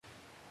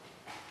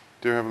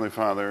Dear Heavenly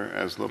Father,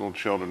 as little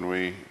children,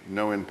 we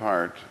know in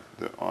part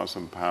the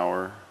awesome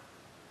power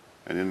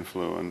and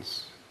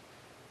influence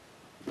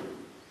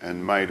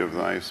and might of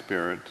Thy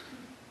Spirit,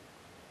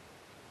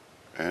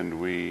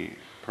 and we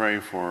pray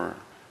for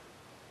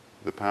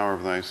the power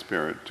of Thy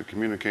Spirit to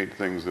communicate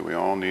things that we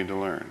all need to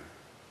learn.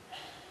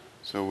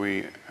 So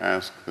we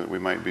ask that we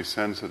might be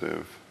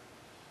sensitive,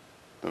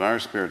 that our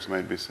spirits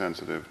might be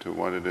sensitive to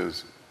what it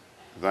is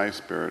Thy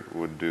Spirit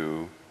would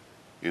do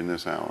in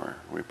this hour.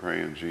 We pray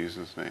in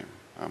Jesus' name.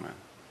 Amen.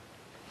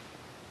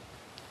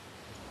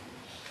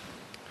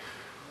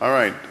 All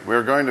right,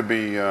 we're going to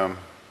be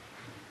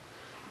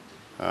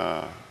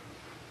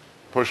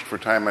pushed for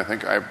time. I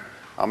think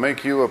I'll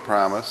make you a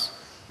promise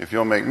if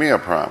you'll make me a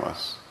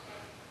promise.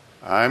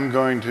 I'm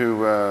going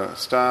to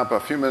stop a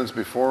few minutes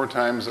before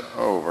time's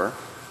over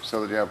so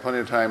that you have plenty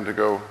of time to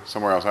go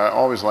somewhere else. I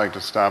always like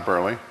to stop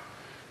early.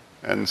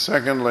 And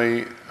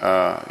secondly,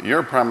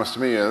 your promise to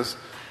me is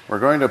we're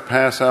going to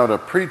pass out a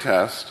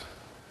pretest,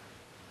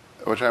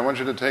 which I want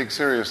you to take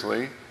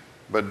seriously,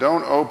 but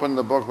don't open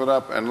the booklet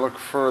up and look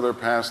further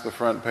past the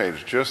front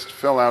page. Just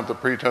fill out the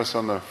pretest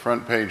on the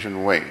front page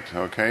and wait,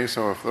 okay?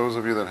 So if those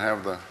of you that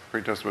have the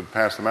pretest would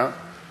pass them out,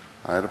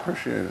 I'd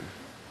appreciate it.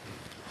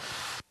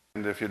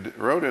 And if you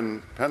wrote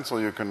in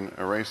pencil, you can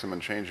erase them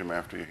and change them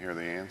after you hear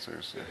the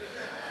answers.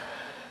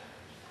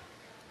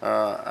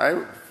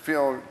 I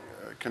feel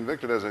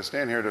convicted as I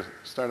stand here to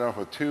start off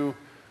with two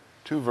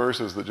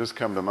verses that just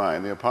come to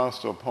mind. The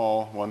Apostle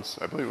Paul once,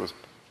 I believe it was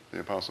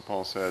the Apostle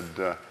Paul said,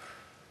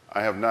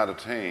 I have not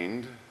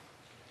attained,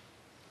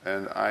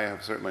 and I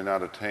have certainly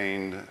not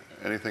attained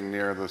anything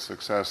near the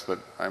success that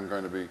I'm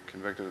going to be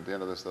convicted at the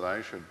end of this that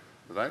I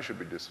should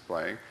be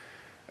displaying.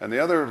 And the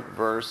other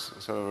verse,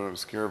 sort of an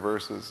obscure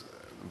verse, is,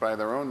 by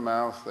their own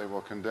mouth they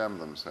will condemn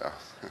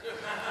themselves.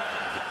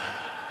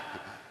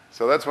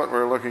 So that's what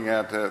we're looking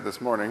at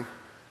this morning.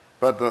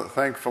 But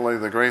thankfully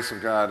the grace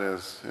of God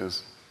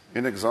is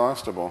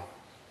inexhaustible.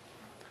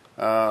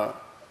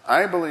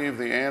 I believe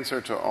the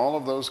answer to all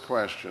of those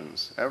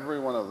questions, every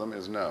one of them,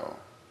 is no.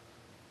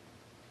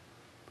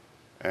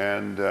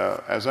 And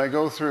as I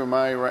go through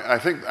I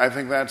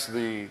think that's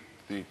the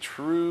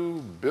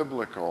true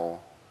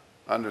biblical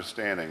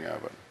understanding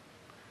of it.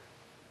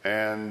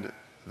 And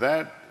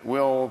that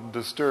will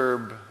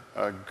disturb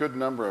a good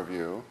number of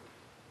you,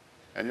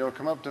 and you'll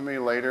come up to me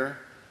later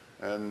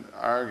and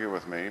argue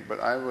with me, but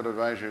I would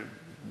advise you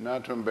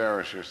not to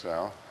embarrass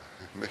yourself.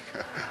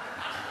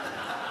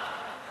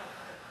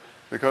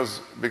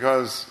 Because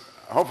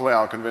hopefully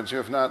I'll convince you.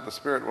 If not, the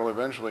Spirit will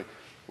eventually.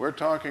 We're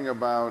talking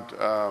about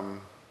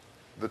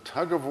the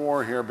tug of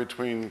war here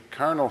between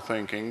carnal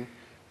thinking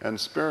and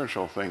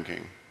spiritual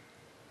thinking.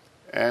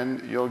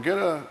 And you'll get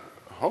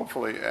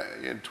hopefully,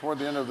 toward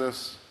the end of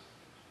this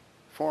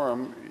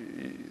forum,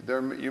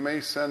 you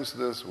may sense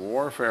this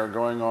warfare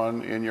going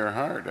on in your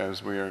heart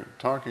as we are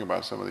talking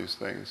about some of these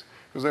things.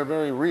 Because they're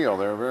very real,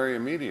 they're very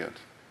immediate.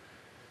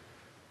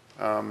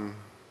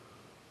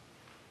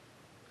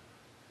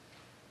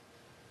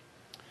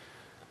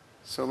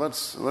 So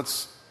let's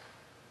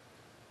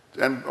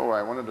and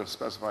I wanted to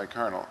specify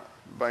carnal.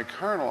 By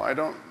carnal, I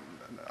don't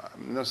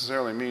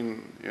necessarily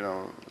mean,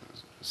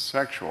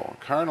 sexual.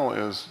 Carnal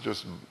is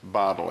just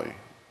bodily.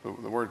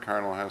 The word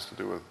carnal has to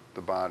do with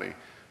the body.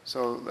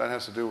 So that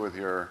has to do with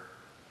your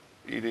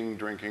eating,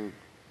 drinking,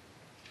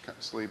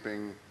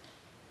 sleeping,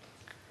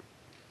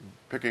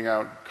 picking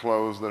out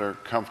clothes that are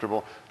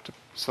comfortable. To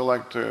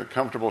select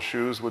comfortable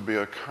shoes would be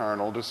a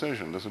carnal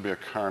decision. This would be a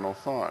carnal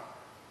thought.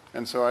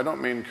 And so I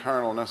don't mean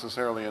carnal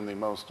necessarily in the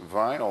most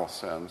vile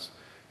sense.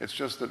 It's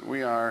just that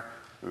we are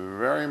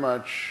very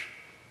much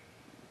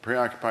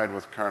preoccupied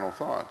with carnal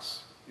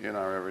thoughts in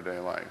our everyday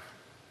life.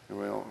 And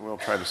we'll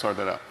try to sort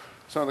that out.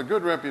 So the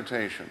good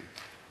reputation.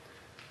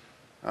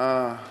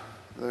 I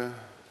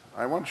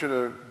want you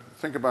to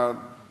think about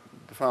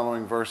the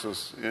following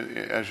verses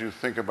as you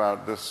think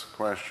about this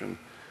question.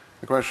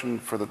 The question,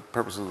 for the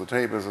purpose of the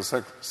tape, is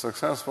a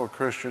successful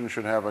Christian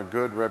should have a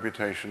good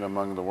reputation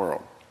among the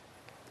world.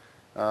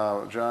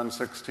 John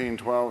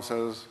 16:12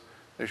 says,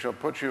 they shall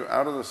put you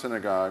out of the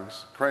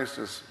synagogues. Christ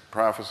is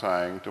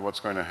prophesying to what's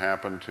going to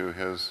happen to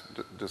his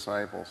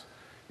disciples.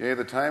 Yea,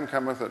 the time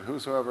cometh that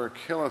whosoever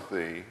killeth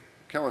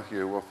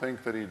you will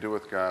think that he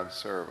doeth God's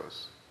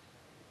service.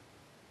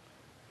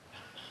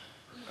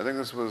 I think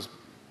this was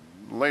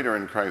later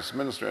in Christ's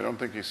ministry. I don't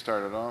think he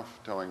started off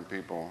telling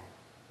people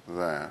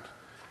that.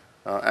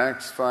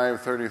 Acts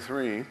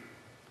 5:33,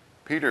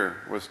 Peter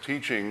was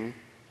teaching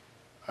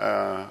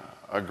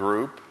a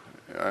group,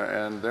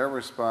 and their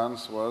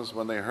response was,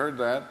 when they heard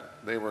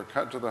that, they were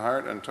cut to the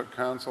heart and took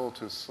counsel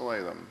to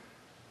slay them.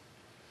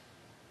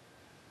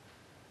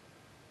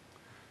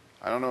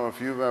 I don't know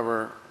if you've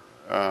ever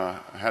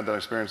had that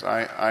experience.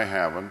 I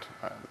haven't,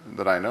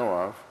 that I know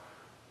of,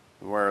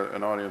 where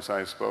an audience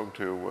I spoke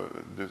to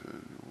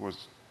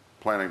was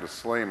planning to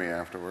slay me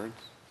afterwards.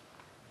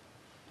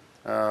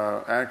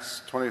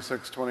 Acts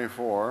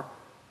 26:24.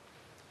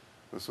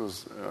 This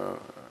was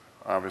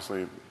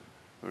obviously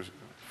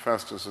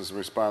Festus's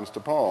response to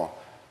Paul.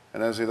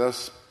 And as he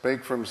thus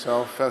spake for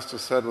himself.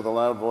 Festus said with a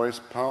loud voice,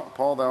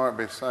 Paul, thou art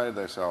beside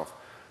thyself.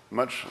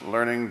 Much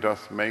learning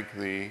doth make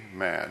thee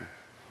mad.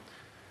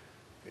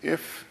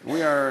 If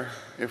we are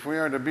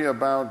to be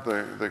about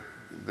the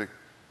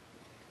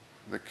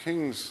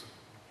king's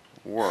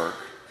work,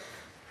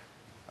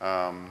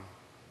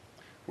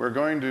 we're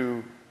going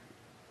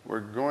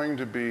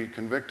to be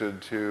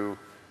convicted to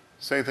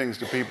say things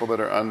to people that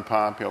are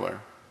unpopular,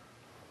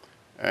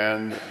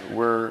 and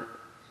we're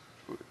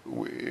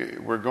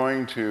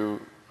going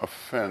to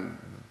offend.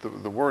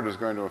 The word is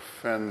going to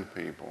offend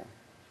people.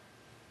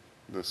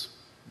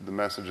 The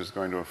message is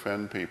going to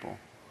offend people,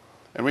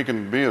 and we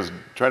can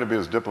try to be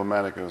as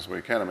diplomatic as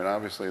we can. I mean,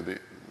 obviously,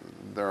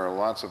 there are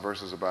lots of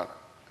verses about,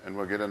 and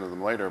we'll get into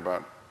them later,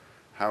 about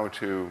how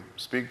to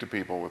speak to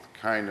people with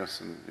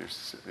kindness and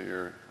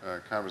your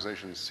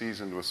conversation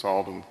seasoned with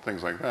salt and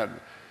things like that.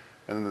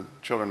 And the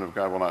children of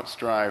God will not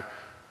strive.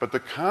 But the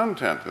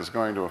content is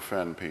going to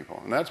offend people.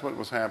 And that's what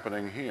was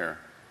happening here.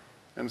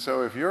 And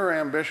so if your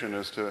ambition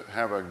is to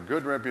have a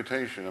good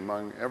reputation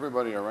among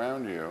everybody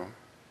around you,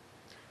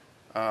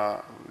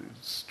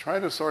 try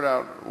to sort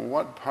out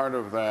what part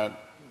of that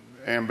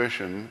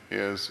ambition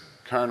is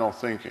carnal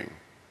thinking,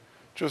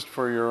 just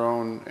for your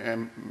own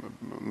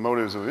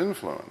motives of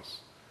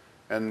influence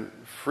and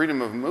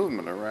freedom of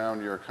movement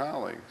around your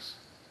colleagues.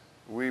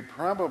 We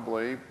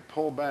probably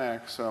pull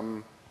back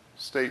some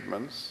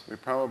statements. We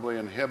probably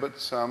inhibit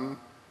some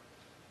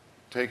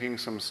taking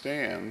some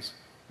stands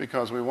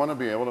because we want to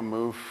be able to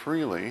move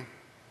freely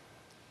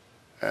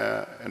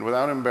and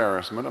without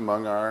embarrassment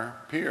among our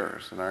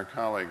peers and our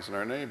colleagues and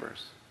our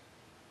neighbors.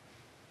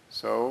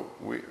 So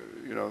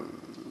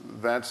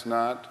that's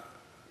not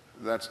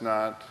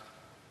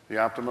the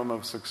optimum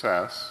of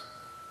success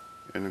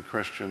in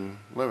Christian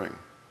living,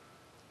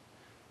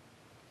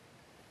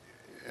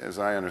 as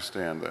I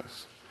understand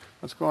this.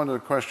 Let's go on to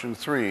question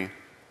 3.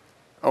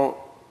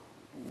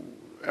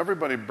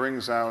 Everybody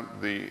brings out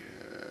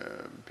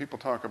people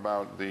talk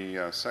about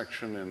the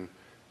section in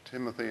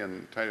Timothy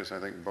and Titus, I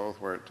think both,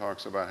 where it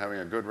talks about having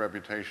a good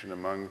reputation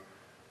among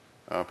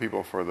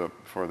people for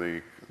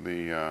the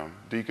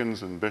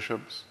deacons and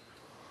bishops.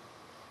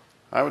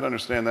 I would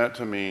understand that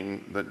to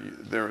mean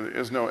that there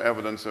is no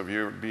evidence of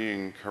you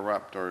being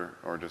corrupt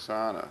or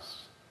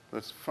dishonest.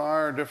 That's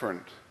far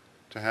different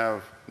to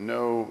have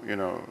no,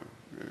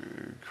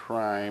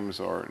 crimes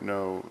or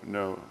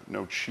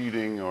no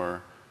cheating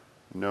or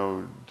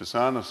no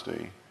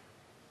dishonesty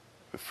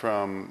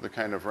from the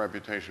kind of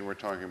reputation we're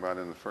talking about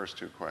in the first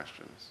 2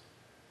 questions.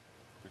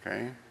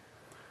 Okay?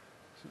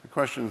 So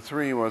question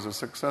 3 was, a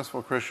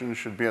successful Christian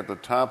should be at the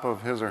top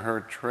of his or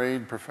her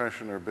trade,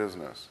 profession, or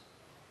business.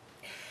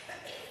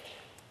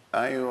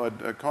 I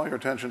would call your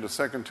attention to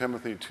 2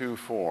 Timothy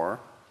 2:4.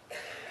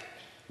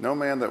 No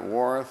man that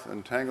warreth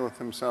entangleth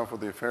himself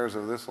with the affairs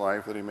of this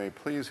life, that he may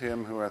please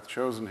him who hath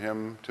chosen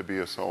him to be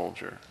a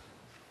soldier.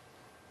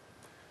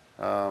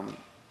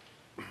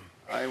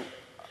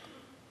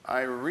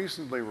 I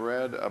recently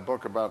read a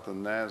book about the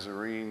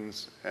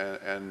Nazarenes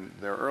and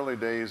their early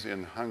days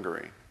in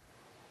Hungary.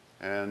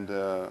 And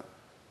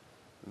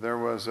there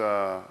was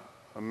a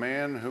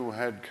man who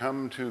had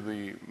come to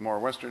the more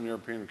Western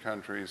European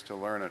countries to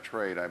learn a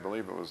trade. I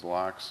believe it was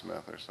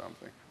locksmith or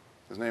something.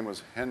 His name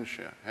was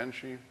Hensha.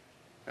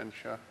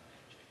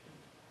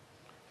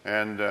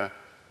 And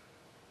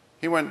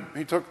he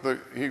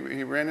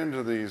ran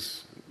into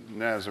these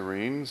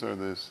Nazarenes, or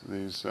the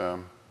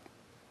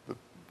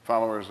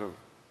followers of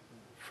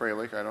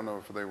Freilich. I don't know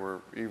if they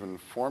were even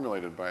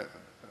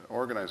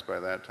organized by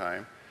that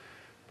time,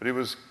 but he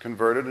was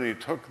converted, and he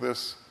took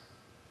this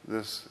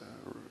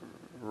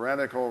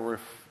radical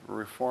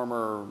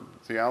reformer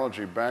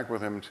theology back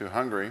with him to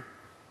Hungary,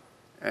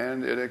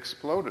 and it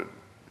exploded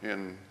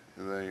in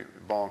the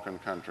Balkan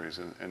countries,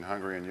 in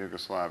Hungary and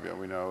Yugoslavia.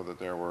 We know that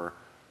there were,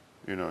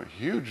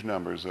 huge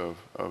numbers of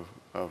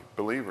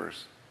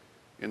believers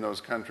in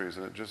those countries,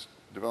 and it just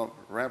developed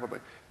rapidly.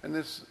 And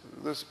this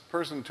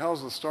person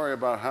tells the story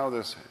about how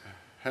this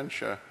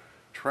Hensha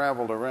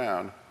traveled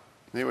around.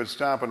 He would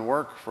stop and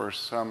work for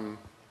some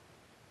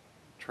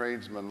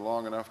tradesman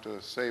long enough to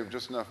save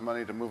just enough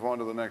money to move on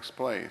to the next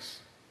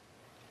place.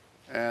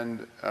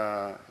 And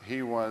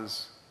he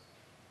was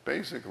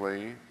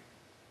basically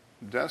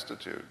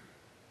destitute,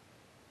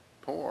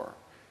 poor.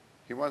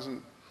 He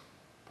wasn't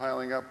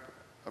piling up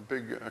a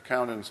big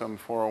account in some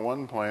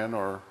 401 plan,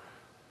 or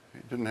he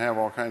didn't have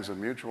all kinds of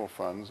mutual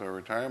funds or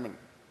retirement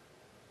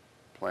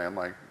plan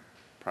like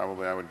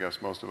probably I would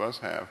guess most of us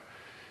have.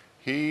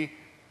 He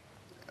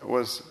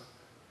was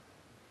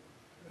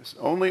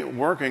only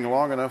working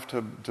long enough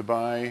to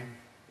buy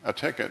a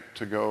ticket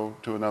to go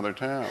to another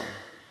town,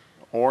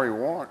 or he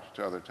walked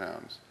to other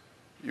towns.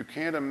 You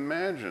can't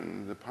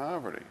imagine the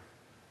poverty.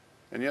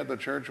 And yet the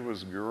church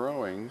was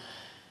growing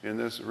in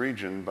this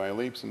region by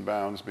leaps and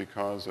bounds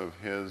because of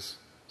his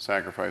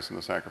sacrifice and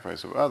the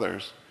sacrifice of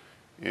others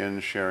in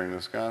sharing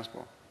this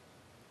gospel.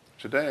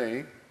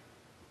 Today,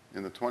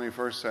 in the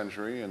 21st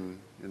century in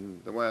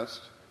the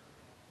West,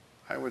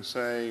 I would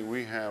say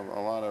we have a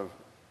lot of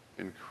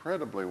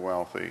incredibly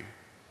wealthy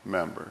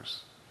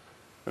members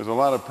There's a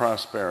lot of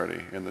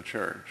prosperity in the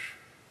church.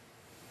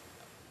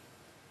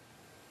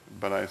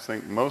 But I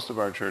think most of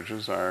our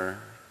churches are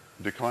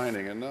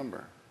declining in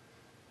number.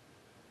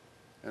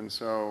 And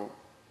so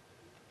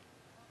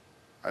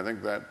I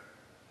think that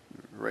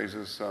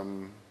raises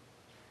some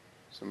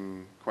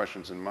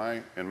questions in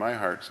my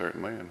heart,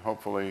 certainly, and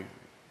hopefully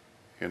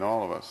in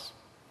all of us.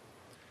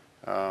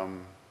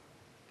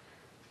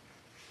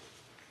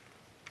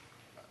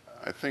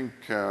 I think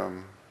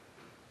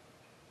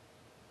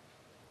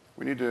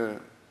we need to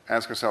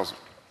ask ourselves,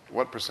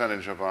 what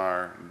percentage of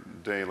our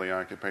daily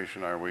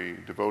occupation are we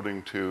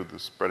devoting to the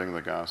spreading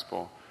the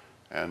gospel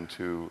and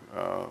to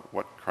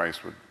what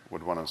Christ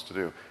would want us to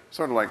do?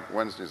 Sort of like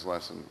Wednesday's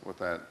lesson with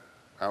that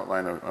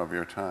outline of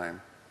your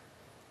time.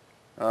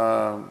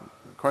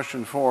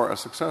 Question 4, a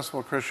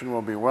successful Christian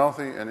will be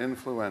wealthy and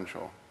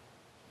influential.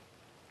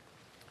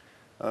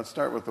 Let's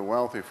start with the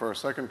wealthy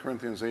first. 2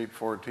 Corinthians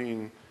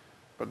 8:14,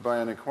 but by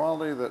an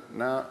equality that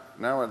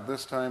now at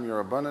this time your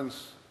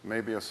abundance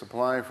may be a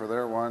supply for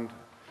their want,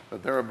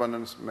 that their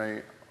abundance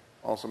may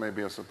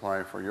be a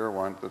supply for your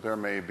want, that there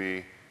may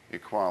be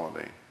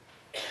equality.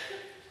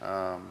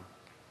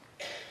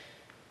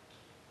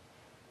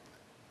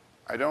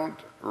 I don't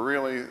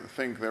really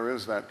think there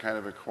is that kind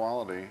of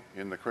equality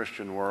in the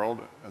Christian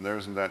world, and there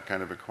isn't that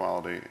kind of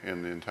equality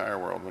in the entire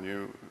world. When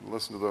you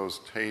listen to those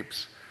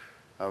tapes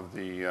of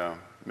the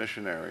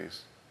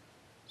missionaries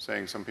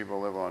saying some people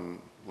live on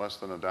less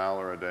than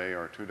 $1 a day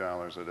or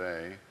 $2 a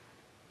day,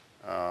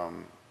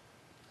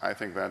 I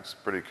think that's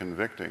pretty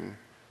convicting.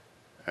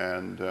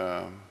 And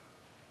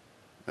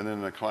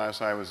in the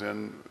class I was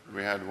in,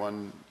 we had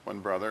one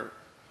brother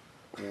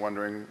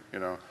wondering,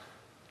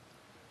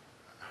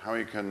 how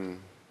he can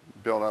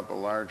build up a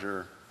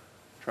larger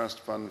trust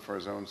fund for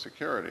his own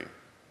security.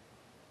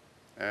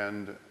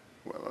 And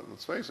well,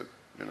 let's face it,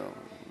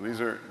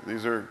 these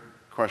are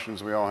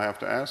questions we all have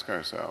to ask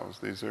ourselves.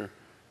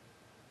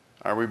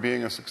 Are we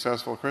being a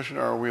successful Christian,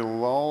 or are we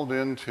lulled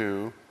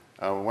into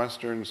a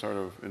Western sort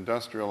of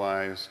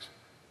industrialized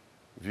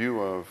view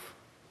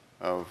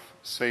of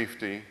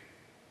safety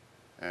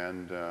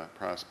and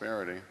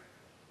prosperity,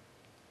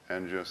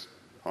 and just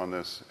on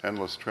this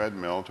endless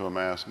treadmill to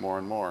amass more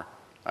and more?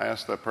 I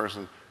asked that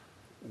person,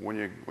 when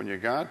you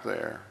got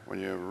there, when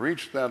you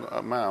reached that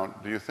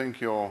amount, do you think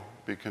you'll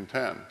be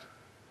content?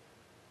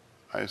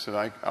 I said,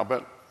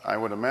 I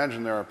would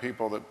imagine there are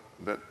people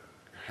that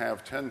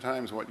have 10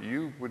 times what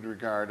you would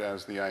regard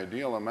as the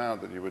ideal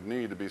amount that you would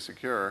need to be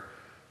secure,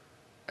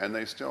 and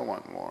they still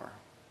want more.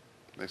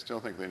 They still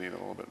think they need a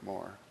little bit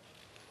more.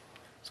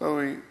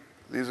 So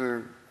these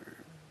are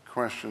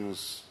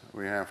questions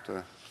we have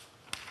to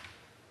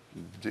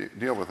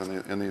deal with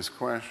in these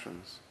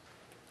questions.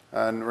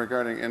 And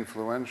regarding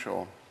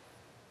influential,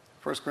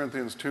 1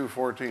 Corinthians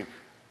 2:14,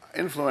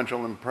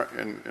 influential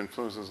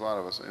influences a lot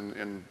of us.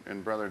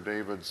 In Brother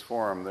David's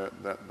forum,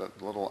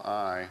 that little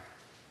I,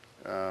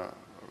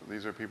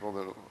 these are people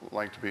that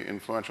like to be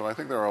influential. I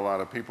think there are a lot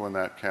of people in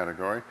that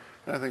category,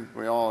 and I think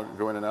we all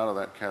go in and out of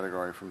that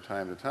category from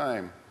time to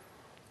time.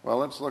 Well,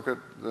 let's look at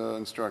the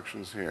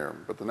instructions here.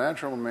 But the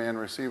natural man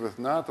receiveth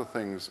not the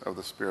things of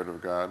the Spirit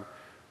of God,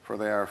 for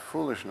they are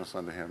foolishness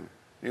unto him.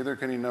 Neither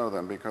can he know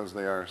them, because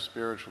they are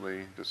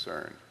spiritually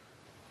discerned.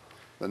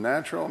 The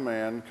natural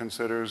man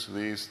considers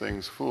these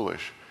things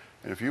foolish.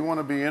 And if you want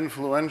to be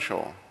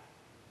influential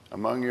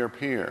among your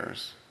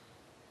peers,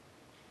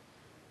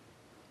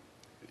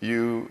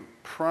 you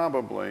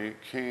probably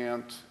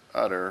can't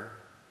utter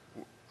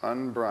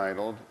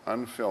unbridled,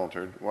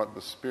 unfiltered, what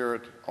the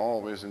Spirit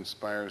always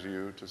inspires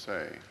you to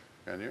say.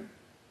 Can you?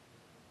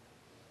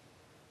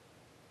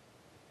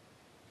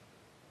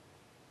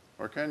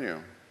 Or can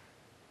you?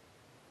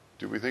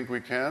 Do we think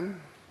we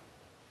can?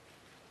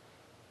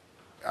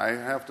 I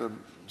have to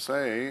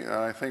say,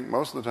 I think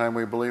most of the time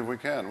we believe we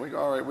can. We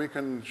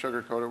can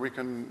sugarcoat it.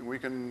 We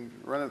can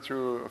run it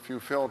through a few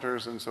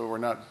filters, and so we're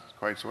not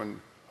quite so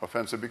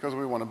offensive because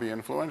we want to be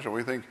influential.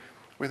 We think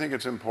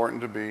it's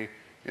important to be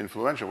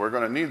influential. We're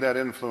going to need that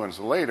influence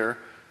later,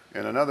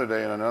 in another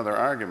day, in another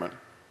argument.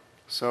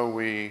 So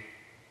we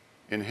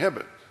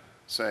inhibit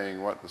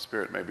saying what the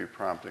Spirit may be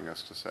prompting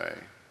us to say.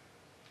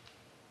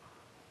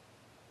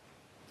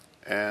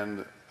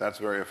 And that's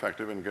very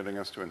effective in getting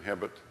us to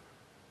inhibit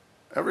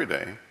every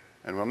day.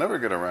 And we'll never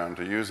get around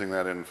to using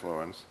that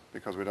influence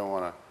because we don't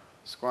want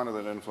to squander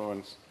that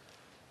influence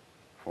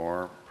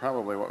for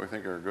probably what we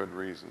think are good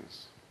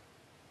reasons.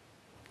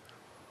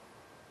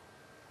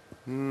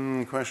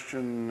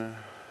 Question.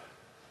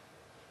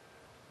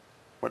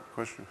 What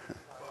question?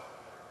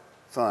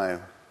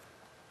 5.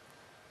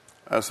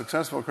 A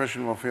successful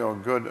Christian will feel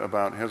good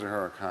about his or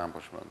her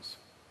accomplishments.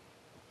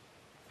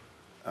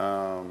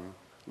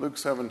 Luke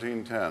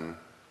 17:10.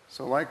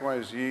 So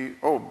likewise ye...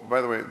 Oh, by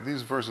the way,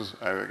 these verses,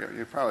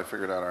 you probably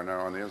figured out, are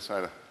now on the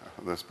inside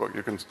of this book.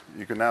 You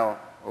can now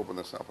open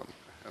this up.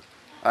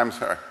 I'm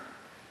sorry.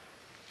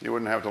 You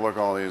wouldn't have to look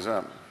all these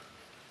up.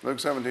 Luke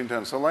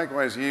 17:10. So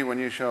likewise ye, when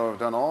ye shall have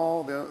done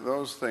all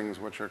those things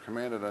which are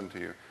commanded unto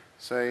you,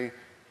 say,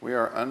 we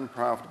are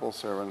unprofitable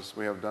servants.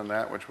 We have done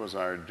that which was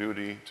our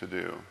duty to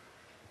do.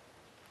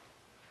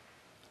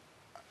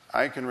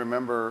 I can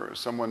remember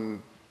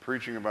someone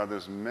preaching about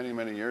this many,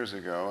 many years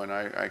ago, and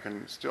I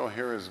can still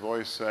hear his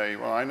voice say,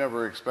 well, I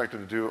never expected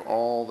to do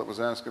all that was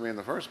asked of me in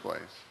the first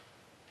place.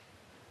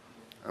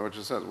 Which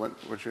it says,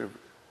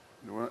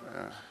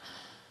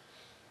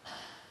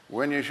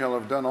 when you shall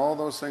have done all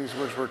those things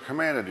which were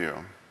commanded you.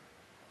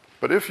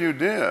 But if you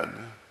did,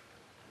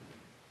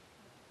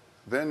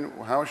 then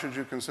how should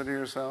you consider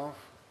yourself?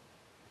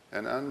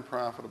 An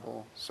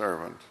unprofitable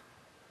servant.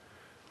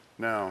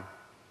 Now,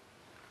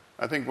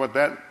 I think what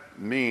that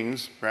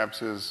means,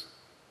 perhaps, is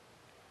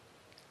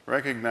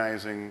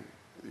recognizing,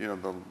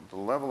 the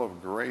level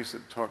of grace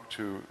it took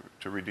to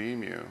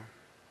redeem you.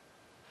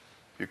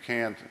 You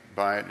can't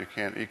buy it, you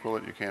can't equal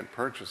it, you can't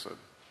purchase it.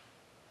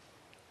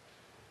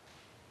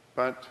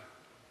 But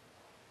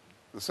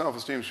the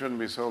self-esteem shouldn't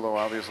be so low,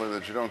 obviously,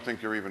 that you don't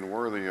think you're even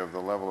worthy of the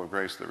level of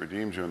grace that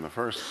redeemed you in the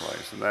first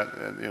place. And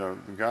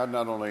that, God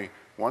not only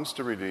wants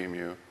to redeem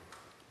you,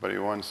 but he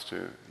wants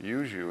to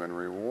use you and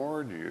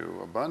reward you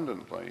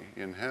abundantly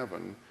in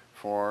heaven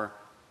for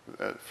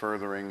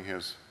furthering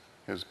his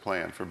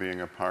plan, for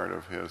being a part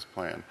of his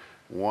plan.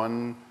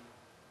 One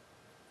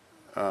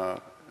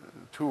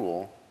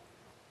tool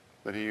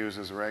that he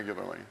uses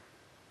regularly.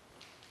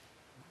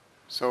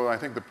 So I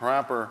think the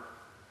proper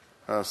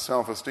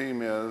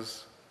self-esteem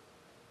is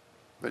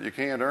that you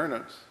can't earn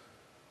it,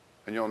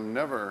 and you'll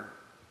never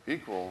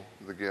equal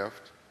the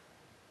gift,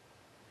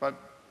 but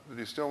that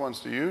he still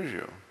wants to use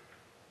you,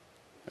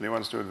 and he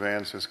wants to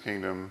advance his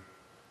kingdom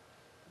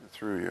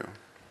through you.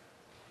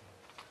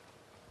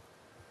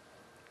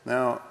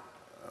 Now,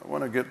 I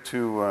want to get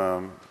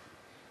to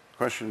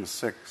question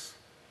 6.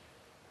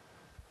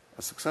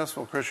 A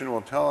successful Christian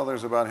will tell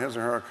others about his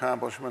or her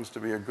accomplishments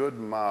to be a good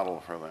model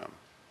for them.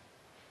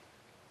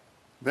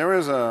 There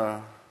is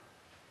a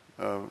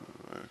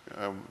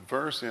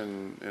verse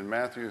in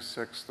Matthew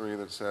 6:3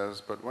 that says,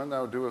 "But when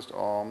thou doest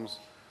alms,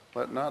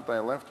 let not thy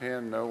left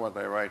hand know what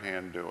thy right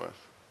hand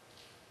doeth."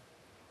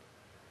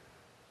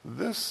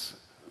 This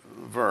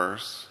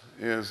verse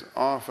is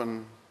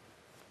often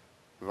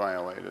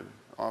violated,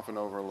 often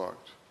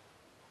overlooked.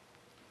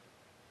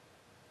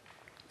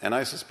 And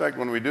I suspect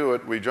when we do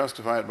it, we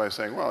justify it by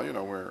saying, well,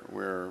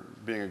 we're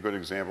being a good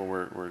example.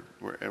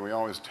 And we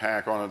always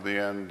tack on at the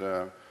end,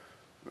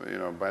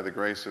 by the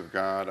grace of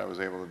God, I was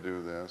able to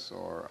do this,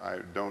 or I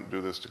don't do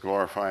this to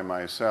glorify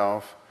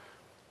myself,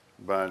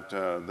 but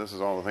this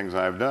is all the things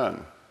I've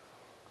done.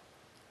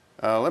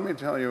 Let me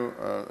tell you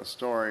a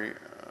story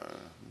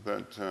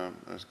an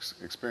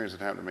experience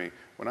that happened to me.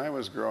 When I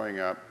was growing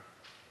up,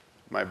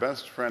 my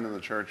best friend in the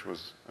church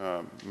was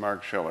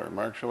Mark Schiller.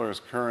 Mark Schiller is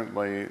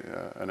currently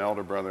an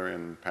elder brother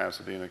in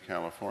Pasadena,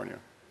 California.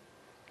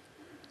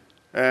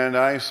 And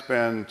I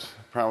spent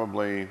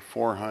probably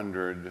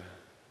 400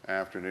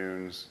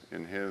 afternoons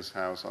in his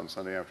house on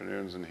Sunday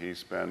afternoons, and he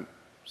spent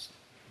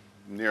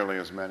nearly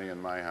as many in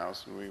my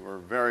house. And we were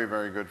very,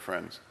 very good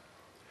friends.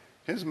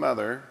 His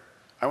mother,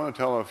 I want to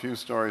tell a few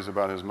stories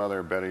about his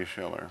mother, Betty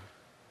Schiller.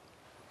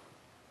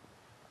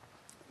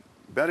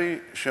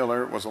 Betty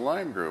Schiller was a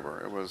lime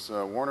gruber. It was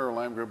Warner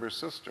Limegruber's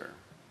sister.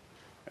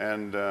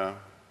 And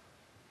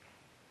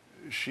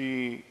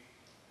she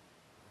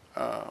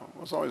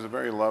was always a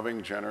very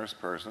loving, generous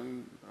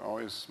person,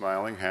 always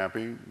smiling,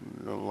 happy,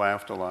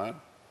 laughed a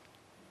lot.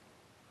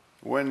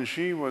 When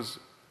she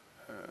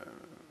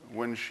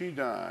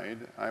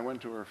died, I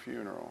went to her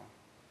funeral.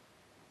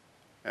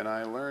 And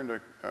I learned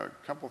a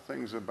couple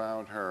things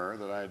about her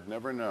that I'd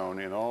never known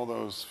in all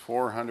those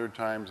 400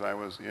 times I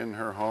was in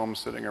her home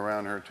sitting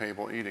around her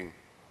table eating.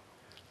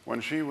 When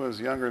she was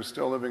younger and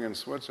still living in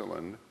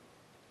Switzerland,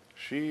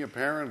 she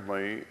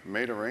apparently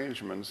made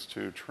arrangements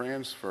to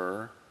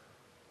transfer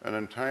an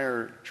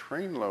entire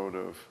trainload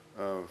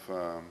of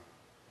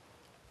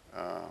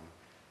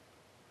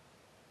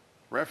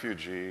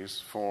refugees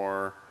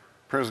for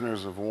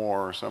prisoners of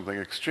war or something,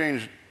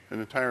 exchanged an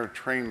entire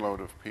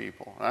trainload of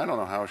people. I don't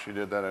know how she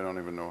did that. I don't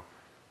even know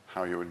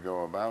how you would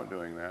go about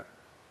doing that.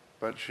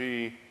 But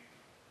she,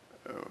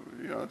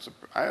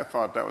 I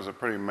thought that was a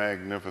pretty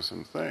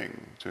magnificent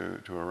thing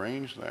to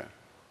arrange that.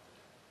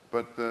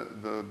 But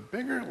the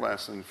bigger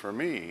lesson for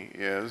me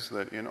is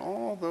that in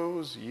all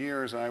those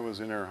years I was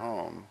in her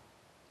home,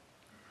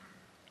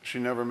 she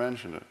never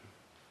mentioned it.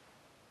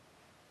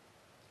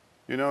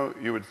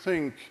 You would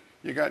think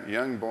you got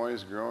young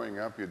boys growing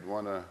up, you'd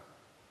want to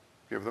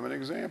give them an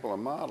example, a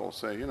model.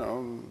 Say,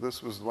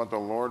 this was what the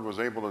Lord was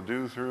able to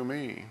do through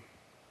me.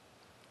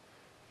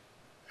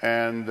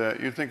 And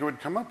you'd think it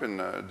would come up in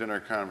a dinner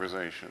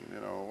conversation.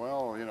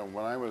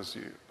 When I was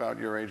about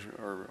your age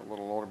or a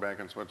little older back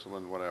in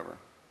Switzerland, whatever.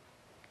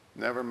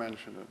 Never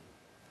mentioned it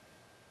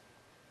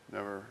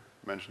at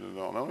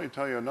all. Now, let me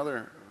tell you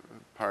another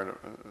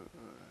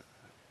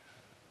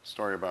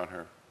story about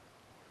her.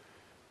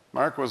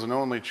 Mark was an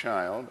only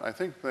child. I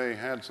think they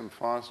had some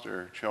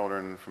foster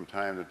children from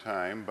time to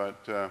time,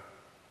 but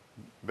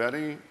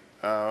Betty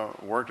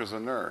worked as a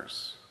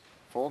nurse,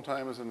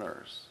 full-time as a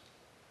nurse,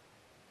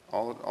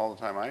 all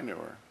the time I knew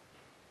her.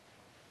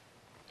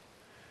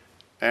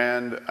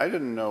 And I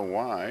didn't know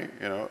why.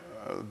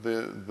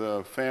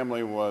 the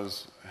family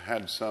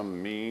had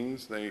some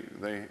means.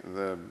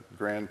 The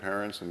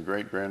grandparents and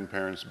great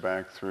grandparents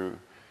back through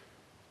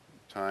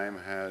time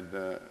had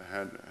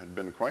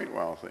been quite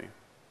wealthy,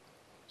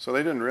 so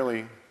they didn't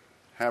really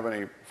have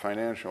any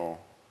financial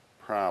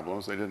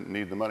problems. They didn't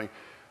need the money.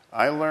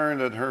 I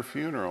learned at her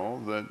funeral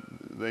that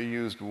they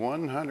used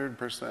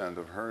 100%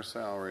 of her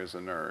salary as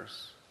a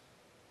nurse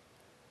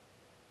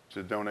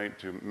to donate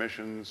to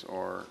missions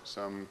or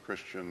some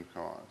Christian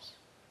cause.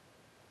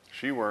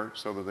 She worked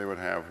so that they would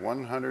have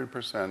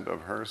 100%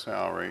 of her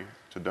salary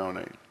to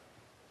donate.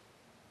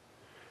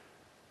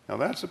 Now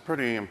that's a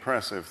pretty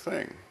impressive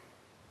thing,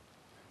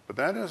 but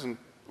that isn't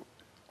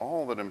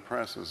all that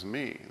impresses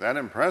me. That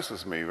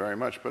impresses me very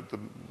much,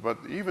 but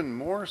even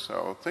more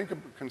so,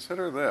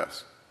 consider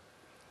this.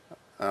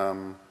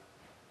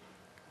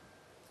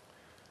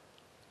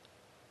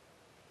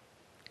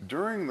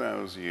 During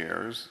those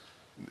years,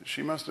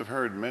 she must have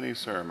heard many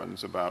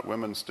sermons about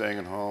women staying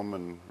at home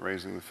and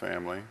raising the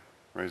family,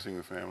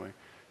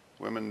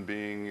 women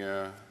being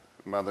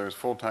mothers,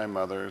 full-time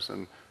mothers,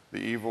 and the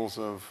evils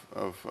of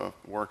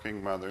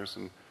working mothers,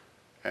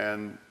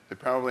 and they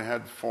probably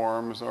had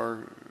forums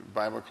or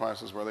Bible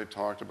classes where they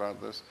talked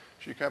about this.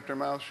 She kept her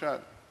mouth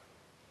shut.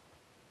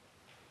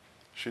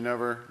 She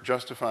never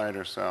justified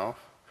herself.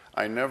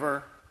 I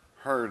never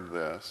heard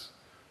this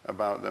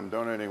about them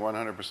donating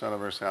 100% of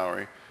her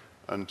salary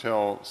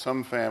until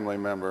some family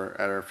member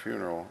at her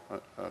funeral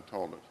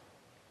told it.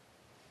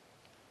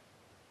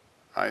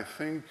 I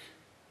think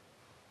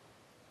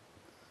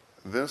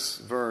this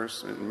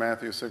verse in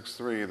Matthew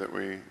 6:3 that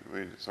we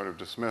sort of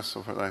dismiss.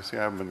 I see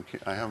I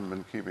haven't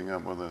been keeping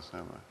up with this,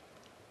 have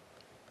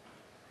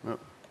I? No.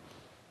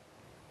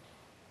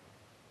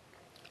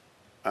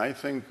 I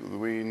think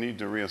we need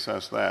to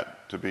reassess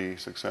that to be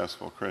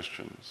successful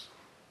Christians.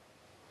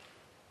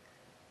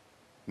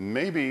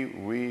 Maybe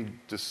we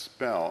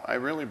dispel, I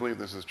really believe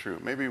this is true,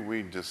 maybe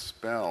we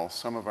dispel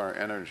some of our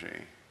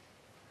energy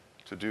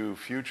to do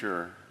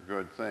future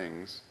good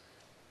things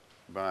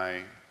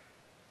by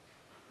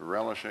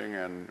relishing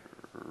and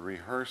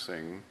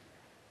rehearsing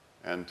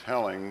and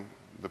telling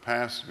the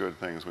past good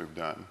things we've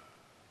done.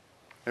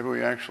 Maybe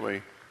we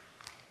actually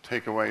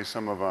take away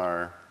some of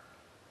our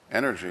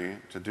energy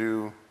to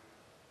do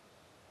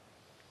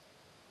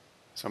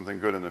something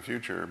good in the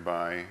future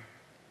by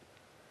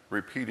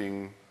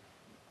repeating,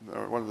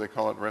 or what do they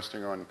call it,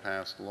 resting on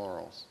past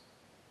laurels.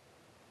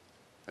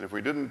 And if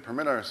we didn't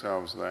permit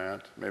ourselves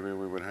that, maybe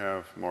we would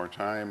have more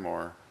time,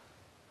 more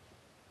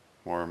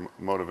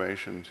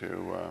motivation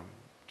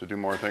to do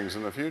more things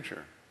in the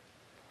future.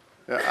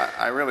 Yeah,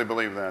 I really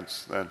believe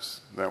that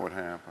would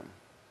happen.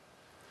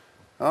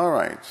 All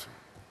right.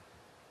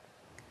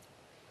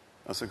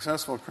 A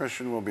successful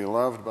Christian will be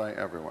loved by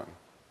everyone.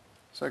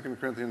 2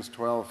 Corinthians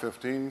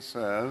 12:15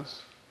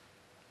 says,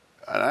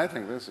 and I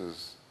think this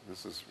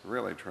is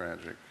really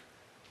tragic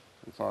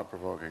and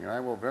thought-provoking. I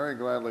will very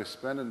gladly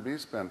spend and be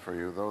spent for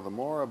you, though the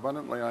more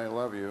abundantly I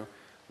love you,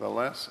 the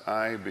less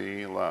I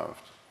be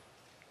loved.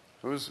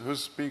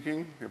 Who's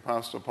speaking? The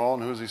Apostle Paul.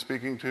 And who's he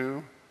speaking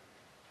to?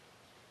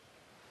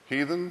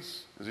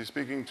 Heathens? Is he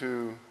speaking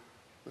to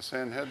the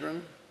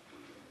Sanhedrin?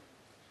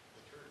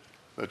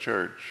 The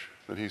church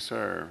that he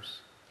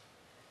serves.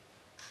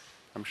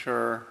 I'm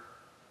sure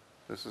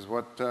this is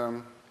what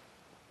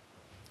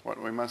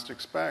we must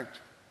expect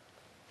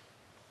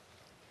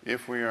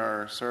if we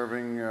are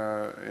serving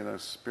in a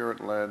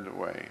spirit-led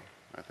way.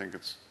 I think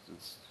it's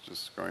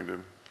just going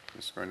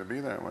to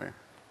be that way.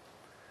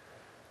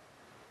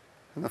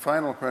 And the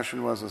final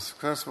question was, a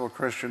successful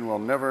Christian will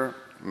never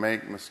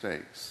make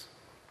mistakes.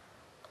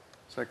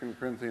 2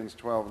 Corinthians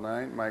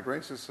 12:9, my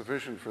grace is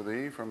sufficient for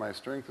thee, for my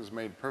strength is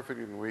made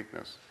perfect in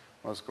weakness.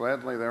 Most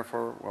gladly,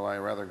 therefore, will I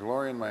rather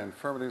glory in my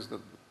infirmities,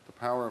 that the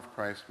power of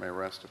Christ may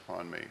rest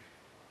upon me.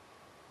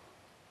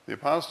 The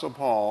Apostle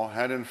Paul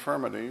had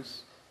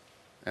infirmities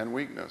and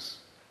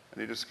weakness,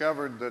 and he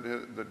discovered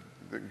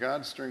that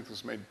God's strength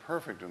was made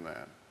perfect in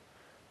that.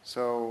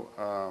 So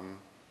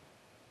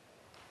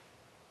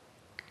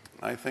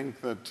I think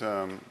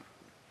that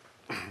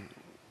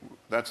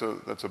that's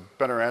a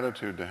better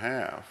attitude to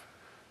have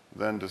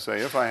than to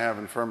say, if I have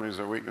infirmities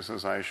or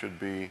weaknesses, I should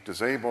be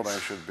disabled, I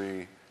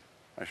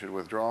should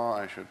withdraw,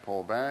 I should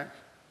pull back.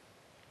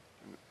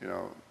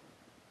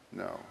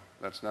 No,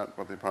 that's not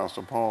what the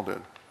Apostle Paul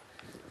did.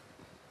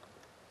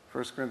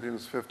 1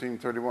 Corinthians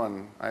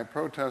 15:31, I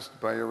protest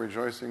by your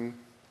rejoicing.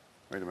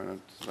 Wait a minute,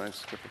 did I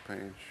skip a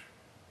page?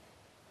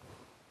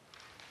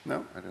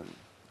 No, I didn't.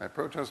 I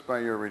protest by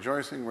your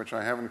rejoicing, which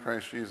I have in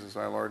Christ Jesus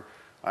our Lord,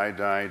 I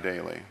die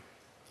daily.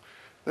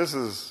 This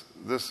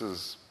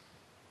is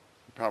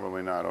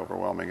probably not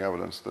overwhelming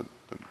evidence that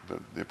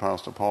the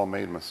Apostle Paul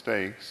made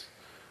mistakes,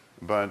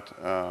 but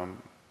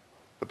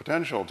the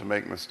potential to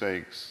make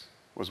mistakes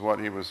was what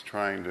he was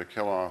trying to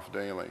kill off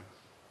daily.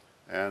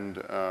 And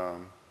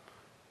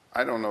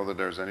I don't know that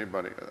there's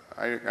anybody,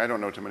 I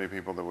don't know too many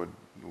people that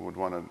would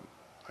want to,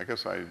 I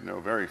guess I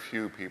know very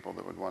few people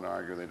that would want to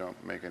argue they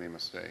don't make any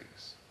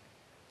mistakes.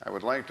 I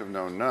would like to have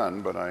known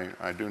none, but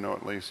I do know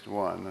at least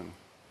one.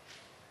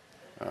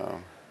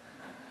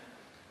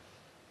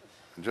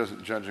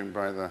 just judging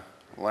by the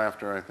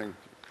laughter, I think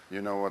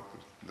you know what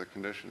the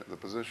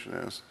position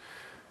is.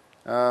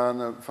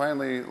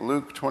 Finally,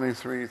 Luke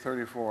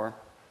 23:34.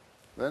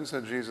 Then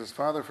said Jesus,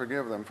 Father,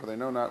 forgive them, for they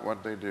know not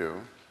what they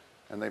do.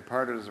 And they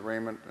parted his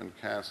raiment and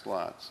cast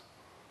lots.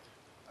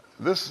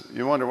 This,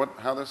 you wonder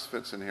how this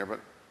fits in here, but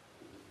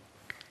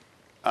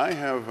I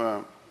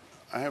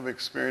have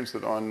experienced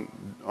that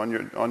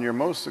on your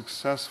most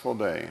successful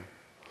day.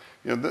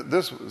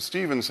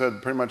 Stephen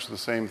said pretty much the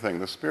same thing.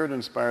 The Spirit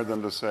inspired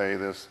them to say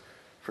this,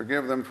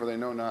 forgive them, for they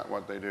know not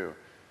what they do.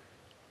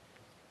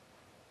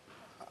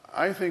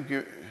 I think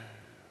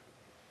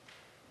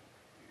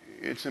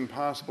it's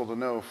impossible to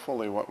know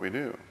fully what we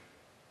do.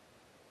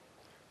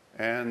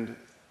 And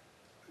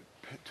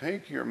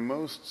take your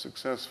most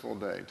successful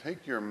day,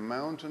 take your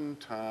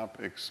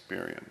mountaintop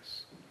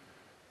experience,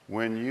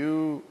 when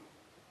you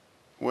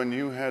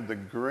had the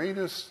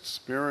greatest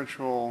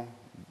spiritual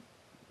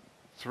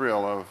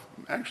thrill of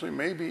actually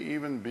maybe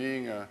even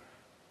being a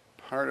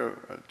part of,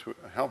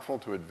 helpful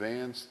to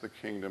advance the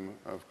kingdom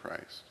of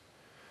Christ.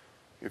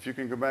 If you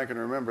can go back and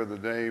remember the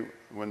day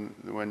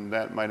when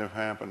that might have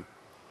happened,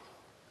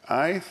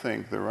 I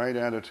think the right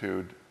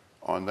attitude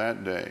on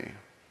that day,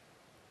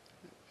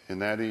 in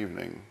that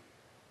evening,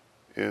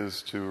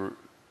 is to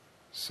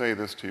say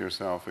this to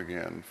yourself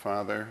again,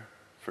 Father,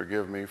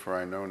 forgive me, for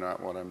I know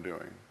not what I'm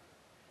doing.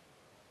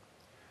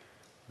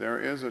 There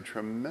is a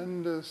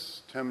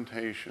tremendous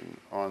temptation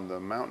on the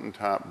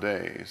mountaintop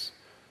days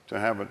to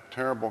have a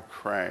terrible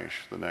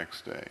crash the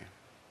next day,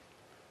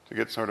 to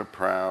get sort of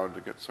proud,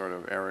 to get sort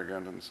of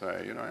arrogant and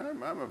say,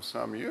 I'm of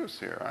some use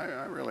here.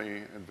 I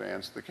really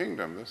advanced the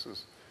kingdom. This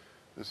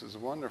is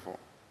wonderful.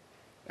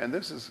 And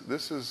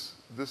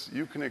this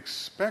you can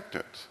expect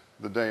it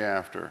the day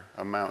after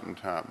a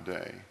mountaintop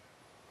day.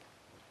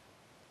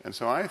 And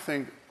so I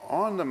think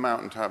on the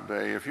mountaintop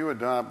day, if you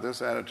adopt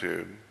this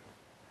attitude,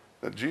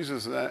 that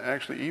Jesus is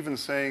actually even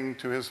saying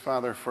to his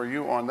Father, for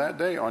you on that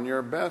day, on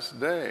your best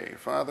day,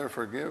 Father,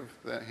 forgive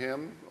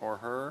him or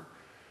her,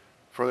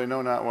 for they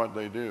know not what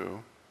they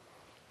do.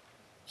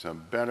 It's a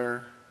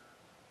better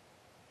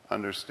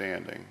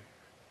understanding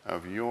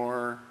of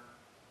your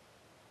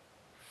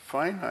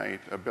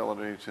finite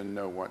ability to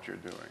know what you're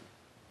doing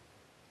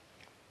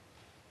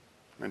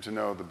and to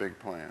know the big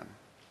plan.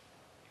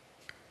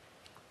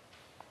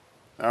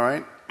 All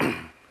right?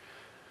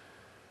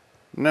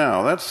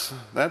 Now, that's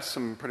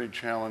some pretty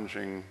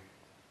challenging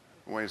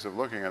ways of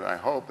looking at it. I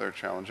hope they're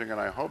challenging, and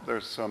I hope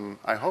there's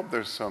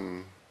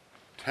some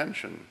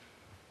tension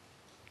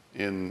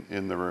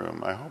in the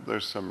room. I hope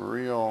there's some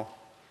real,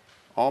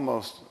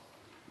 almost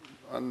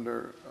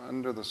under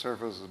the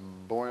surface,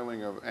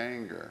 boiling of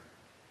anger.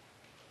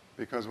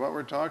 Because what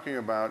we're talking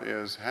about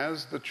is,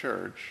 has the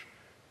church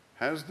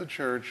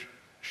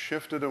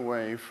shifted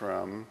away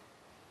from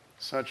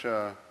such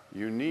a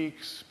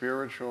unique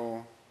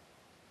spiritual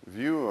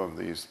view of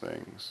these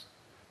things?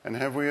 And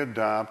have we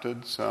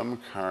adopted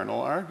some carnal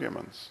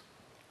arguments,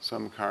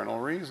 some carnal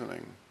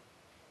reasoning?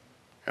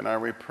 And are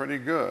we pretty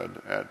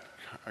good at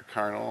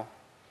carnal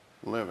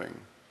living?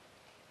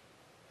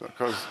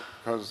 Because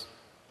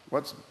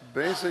what's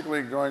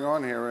basically going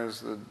on here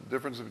is the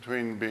difference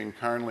between being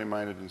carnally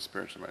minded and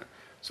spiritually minded.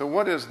 So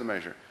what is the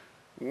measure?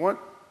 What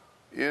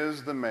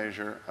is the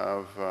measure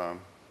of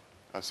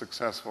a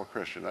successful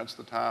Christian? That's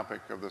the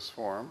topic of this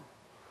forum.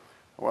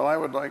 Well,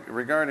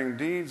 regarding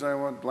deeds, I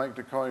would like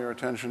to call your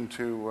attention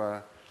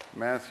to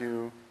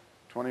Matthew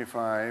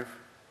 25.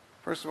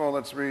 First of all,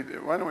 let's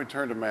read, why don't we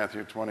turn to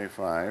Matthew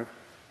 25,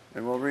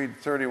 and we'll read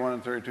 31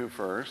 and 32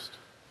 first.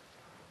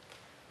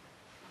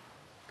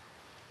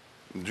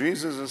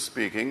 Jesus is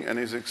speaking, and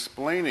he's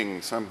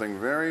explaining something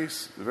very,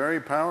 very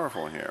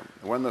powerful here.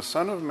 When the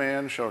Son of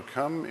Man shall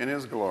come in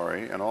his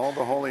glory, and all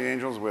the holy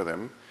angels with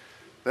him,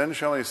 then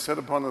shall he sit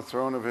upon the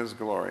throne of his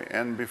glory,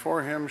 and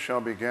before him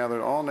shall be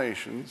gathered all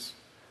nations,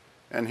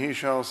 and he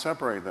shall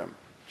separate them.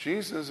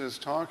 Jesus is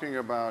talking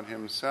about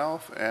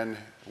himself and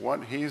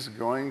what he's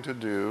going to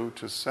do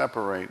to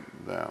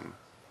separate them.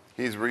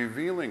 He's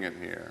revealing it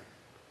here.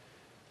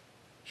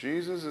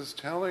 Jesus is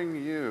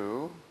telling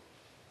you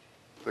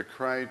the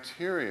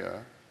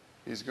criteria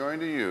he's going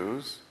to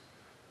use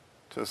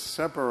to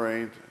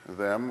separate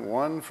them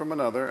one from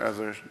another, as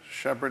a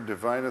shepherd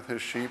divideth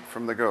his sheep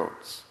from the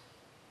goats.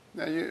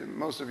 Now,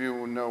 most of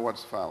you know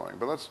what's following,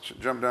 but let's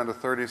jump down to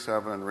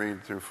 37 and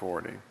read through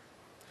 40.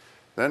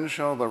 Then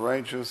shall the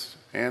righteous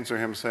answer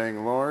him,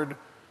 saying, Lord,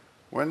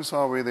 when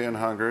saw we thee an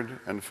hungered,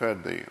 and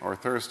fed thee, or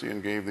thirsty,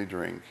 and gave thee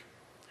drink?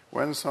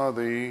 When saw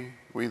we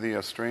thee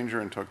a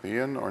stranger, and took thee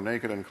in, or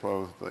naked, and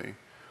clothed thee?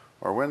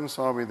 Or when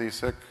saw we thee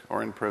sick,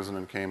 or in prison,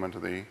 and came unto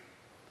thee?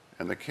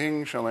 And the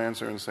king shall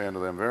answer and say unto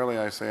them, Verily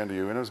I say unto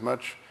you,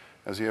 inasmuch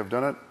as ye have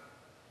done it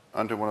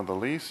unto one of the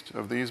least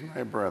of these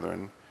my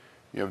brethren,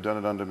 ye have done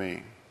it unto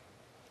me.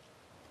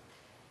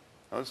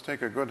 Now let's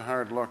take a good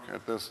hard look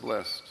at this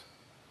list.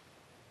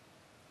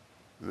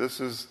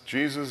 This is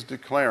Jesus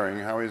declaring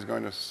how he's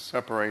going to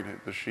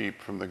separate the sheep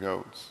from the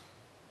goats.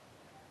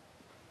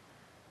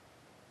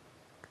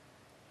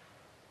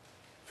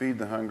 Feed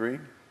the hungry,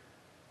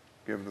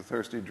 give the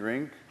thirsty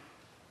drink,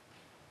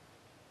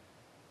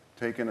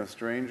 take in a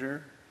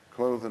stranger,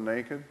 clothe the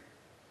naked,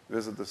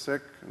 visit the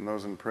sick and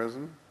those in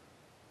prison.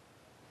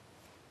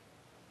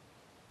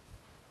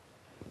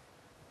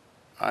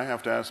 I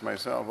have to ask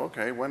myself,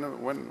 okay, when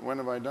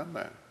have I done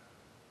that?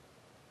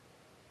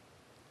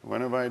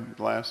 When have I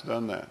last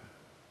done that?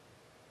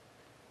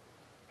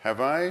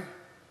 Have I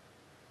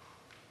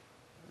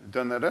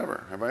done that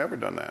ever? Have I ever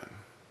done that?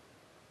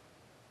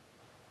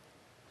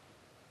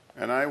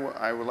 And I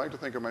would like to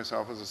think of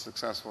myself as a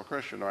successful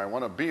Christian, or I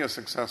want to be a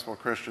successful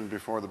Christian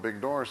before the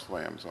big door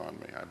slams on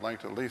me. I'd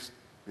like to at least,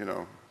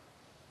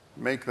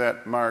 make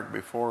that mark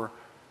before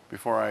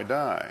I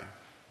die.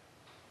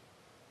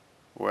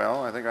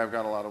 Well, I think I've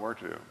got a lot of work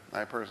to do.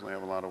 I personally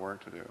have a lot of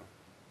work to do.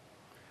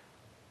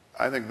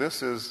 I think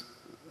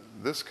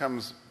this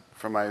comes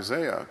from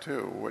Isaiah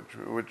too,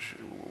 which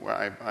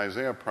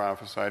Isaiah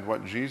prophesied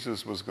what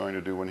Jesus was going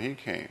to do when he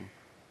came.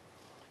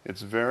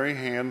 It's very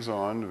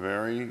hands-on,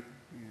 very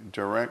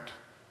direct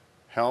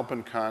help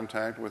and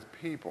contact with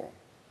people.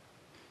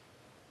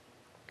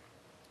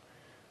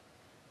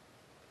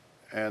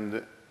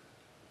 And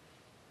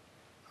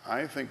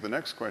I think the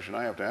next question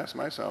I have to ask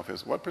myself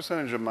is, what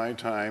percentage of my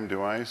time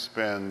do I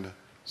spend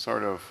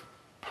sort of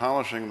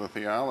polishing the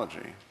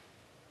theology?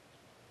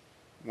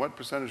 What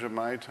percentage of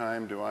my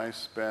time do I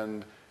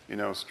spend,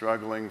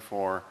 struggling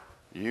for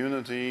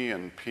unity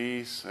and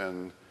peace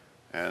and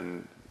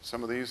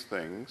some of these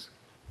things?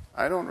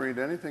 I don't read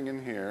anything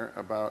in here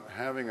about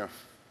having a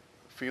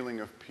feeling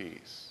of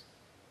peace.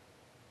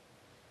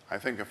 I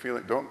think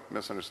don't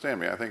misunderstand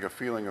me, I think a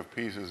feeling of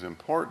peace is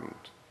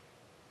important.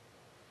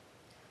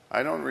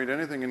 I don't read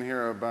anything in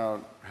here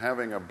about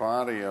having a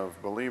body of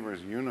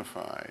believers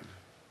unified.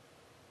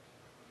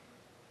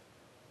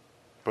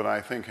 But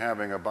I think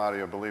having a body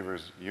of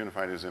believers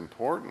unified is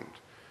important.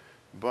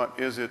 But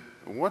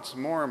what's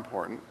more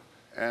important,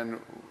 and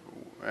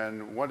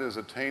what is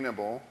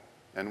attainable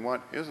and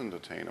what isn't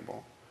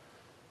attainable?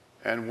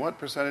 And what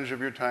percentage of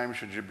your time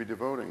should you be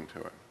devoting to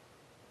it?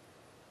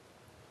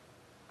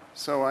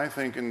 So I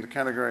think in the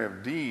category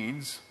of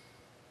deeds,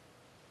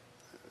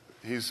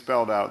 he's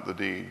spelled out the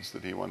deeds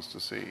that he wants to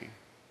see.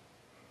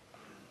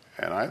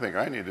 And I think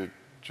I need to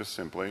just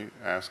simply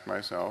ask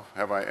myself,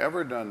 have I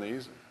ever done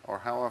these, or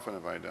how often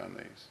have I done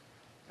these?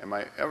 Am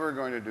I ever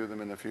going to do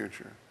them in the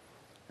future?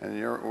 And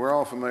we're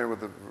all familiar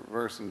with the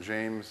verse in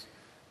James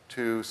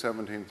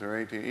 2:17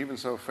 through 18. Even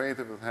so, faith,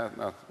 if it hath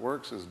not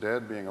works, is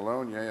dead, being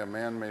alone. Yea, a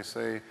man may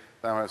say,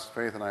 thou hast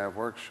faith and I have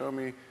works. Show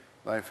me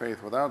thy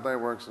faith without thy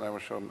works, and I will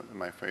show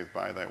my faith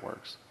by thy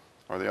works.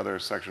 Or the other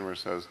section where it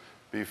says,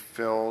 be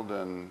filled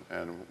and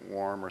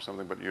warm or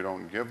something, but you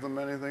don't give them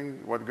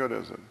anything, what good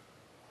is it?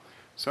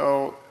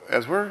 So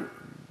as we're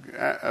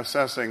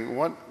assessing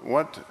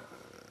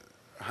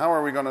how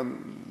are we going to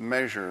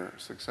measure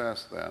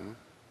success then?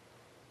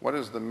 What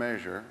is the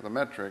measure, the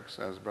metrics,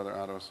 as Brother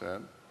Otto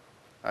said?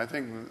 I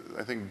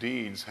think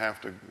deeds have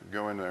to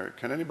go in there.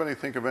 Can anybody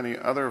think of any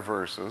other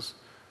verses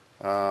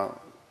that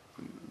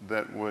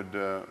would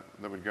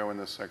go in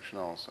this section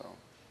also?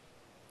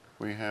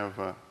 We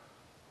have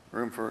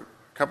room for a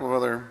couple of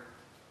other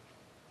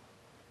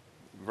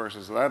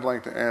verses that I'd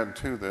like to add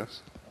to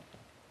this.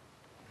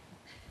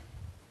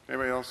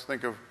 Anybody else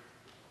think of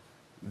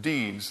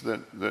deeds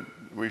that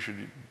we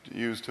should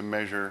use to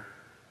measure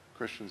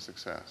Christian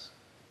success?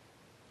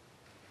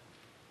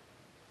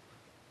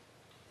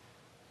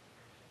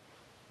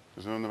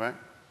 Is there in the back?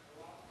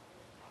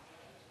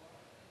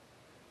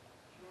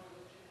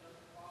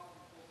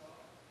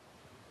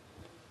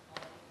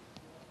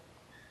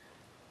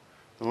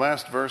 The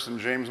last verse in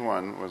James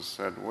 1 was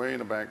said way in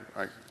the back.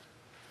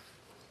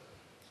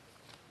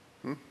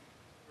 Do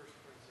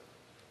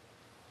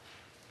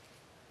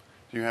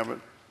you have it?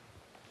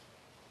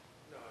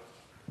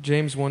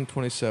 James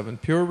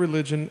 1:27. Pure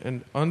religion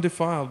and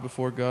undefiled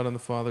before God and the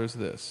Father is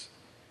this: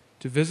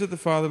 to visit the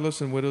fatherless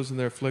and widows in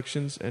their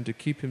afflictions, and to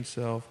keep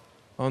himself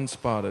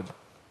unspotted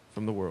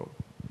from the world.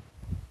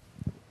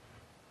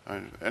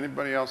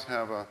 Anybody else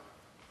have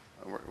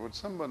would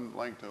someone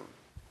like to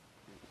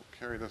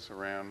carry this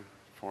around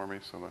for me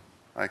so that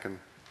I can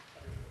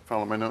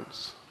follow my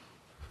notes?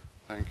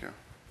 Thank you.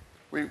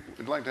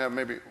 We'd like to have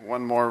maybe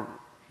one more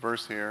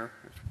verse here.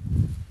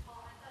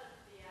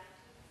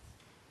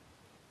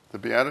 The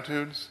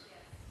Beatitudes?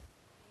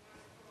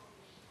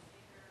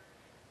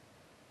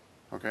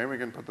 Okay, we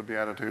can put the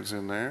Beatitudes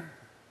in there.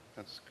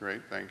 That's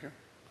great, thank you.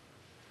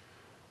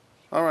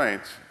 All right.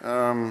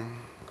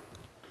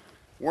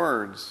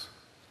 Words.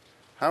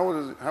 How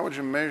would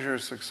you measure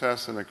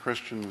success with a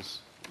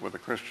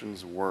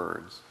Christian's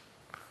words?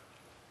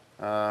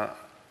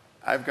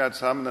 I've got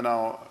some, then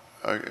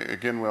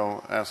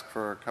we'll ask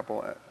for a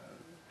couple.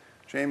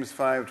 James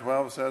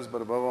 5:12 says,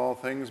 but above all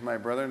things, my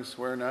brethren,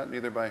 swear not,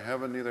 neither by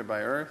heaven, neither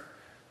by earth,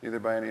 neither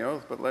by any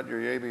oath, but let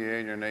your yea be yea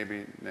and your nay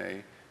be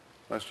nay,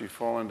 lest ye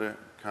fall into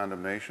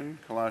condemnation.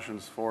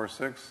 Colossians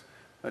 4:6,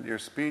 let your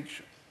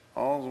speech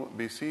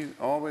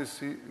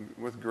always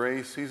with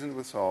grace, seasoned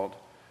with salt,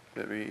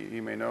 that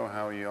ye may know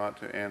how ye ought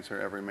to answer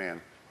every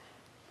man.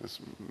 This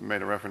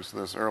made a reference to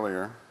this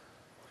earlier.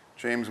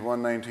 James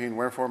 1:19,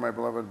 wherefore, my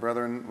beloved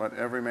brethren, let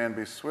every man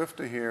be swift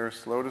to hear,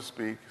 slow to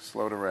speak,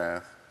 slow to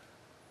wrath.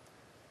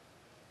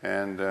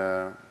 And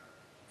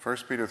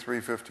 1 Peter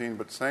 3:15,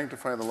 but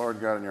sanctify the Lord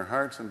God in your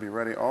hearts, and be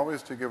ready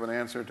always to give an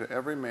answer to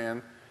every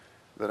man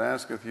that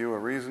asketh you a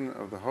reason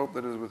of the hope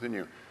that is within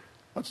you.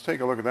 Let's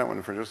take a look at that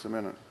one for just a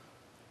minute.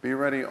 Be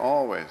ready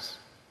always.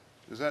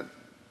 Does that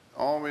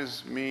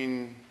always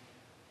mean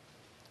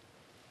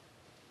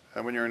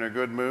when you're in a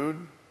good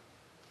mood?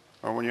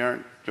 Or when you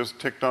aren't just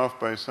ticked off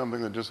by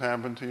something that just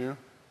happened to you?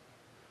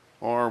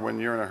 Or when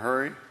you're in a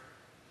hurry?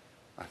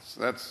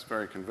 That's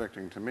very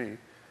convicting to me.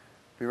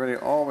 Be ready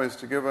always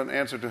to give an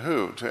answer to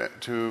who?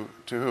 To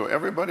who?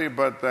 Everybody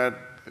but that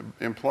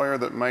employer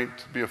that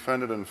might be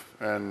offended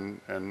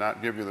and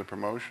not give you the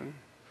promotion?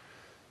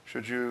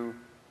 Should you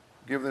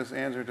give this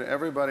answer to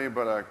everybody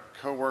but a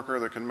coworker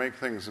that can make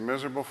things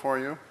miserable for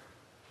you?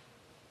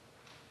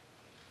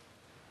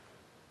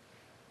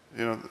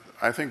 You know,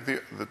 I think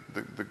the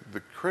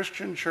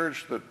Christian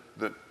church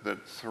that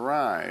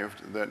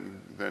thrived,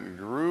 that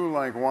grew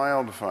like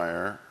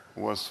wildfire,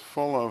 was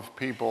full of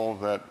people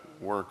that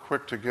were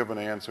quick to give an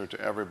answer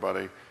to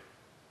everybody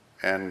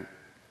and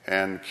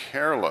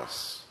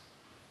careless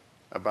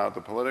about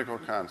the political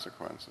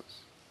consequences.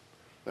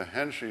 The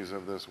Henshies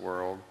of this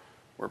world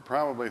were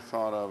probably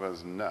thought of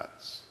as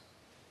nuts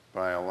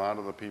by a lot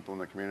of the people in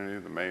the community,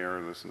 the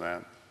mayor, this and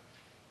that.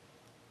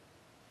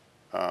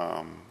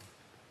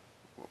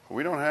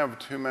 We don't have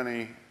too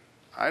many,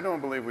 I don't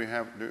believe we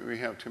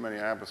have too many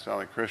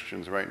apostolic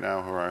Christians right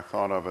now who are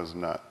thought of as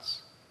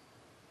nuts.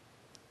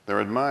 They're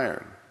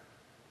admired.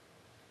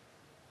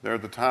 They're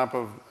at the top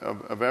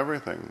of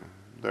everything.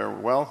 They're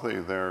wealthy,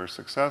 they're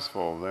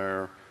successful,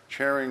 they're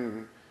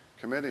chairing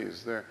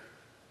committees,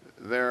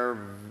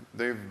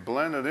 they've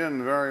blended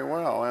in very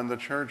well, and the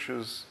church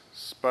is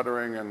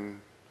sputtering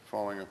and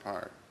falling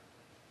apart.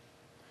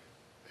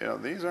 You know,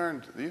 these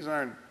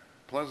aren't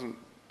pleasant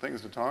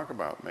things to talk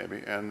about,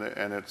 maybe, and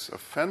it's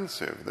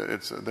offensive.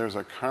 There's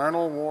a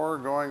carnal war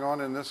going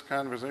on in this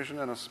conversation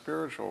and a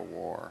spiritual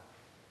war,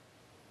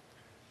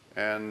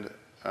 and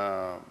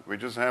we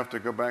just have to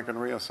go back and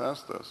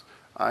reassess this.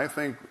 I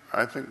think.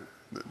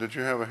 Did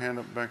you have a hand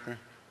up back there?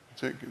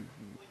 Take.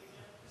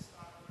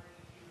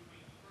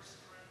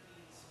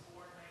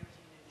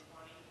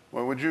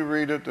 Well, would you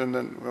read it, and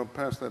then we'll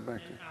pass that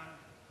back to you.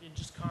 And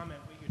just comment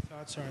what your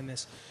thoughts are on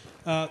this.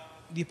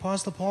 The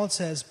Apostle Paul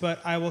says, but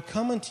I will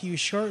come unto you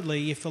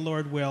shortly, if the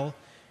Lord will,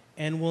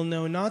 and will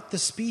know not the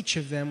speech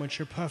of them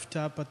which are puffed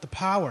up, but the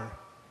power.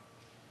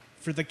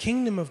 For the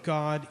kingdom of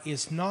God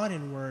is not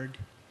in word,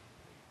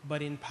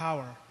 but in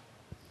power.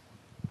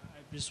 I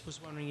just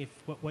was wondering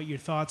what your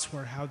thoughts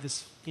were, how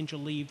this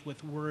interleaved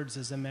with words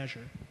as a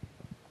measure.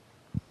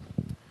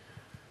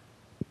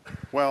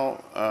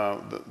 Well,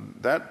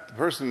 that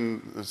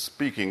person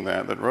speaking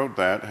that wrote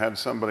that had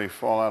somebody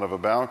fall out of a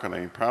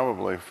balcony,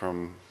 probably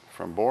from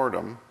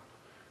boredom,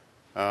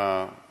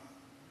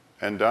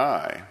 and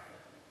die.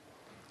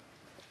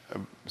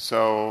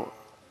 So,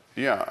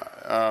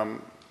 yeah.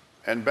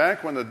 And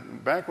back when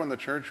the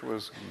church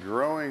was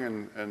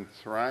growing and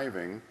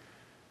thriving,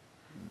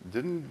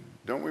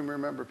 don't we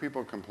remember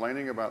people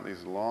complaining about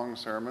these long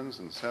sermons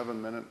and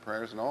 7-minute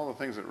prayers and all the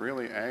things that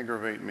really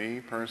aggravate me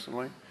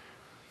personally?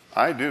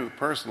 I do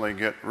personally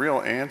get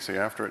real antsy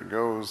after it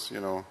goes,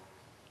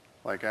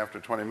 like after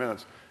 20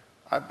 minutes.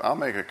 I'll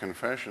make a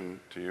confession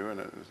to you,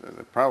 and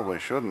it probably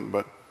shouldn't,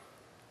 but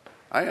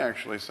I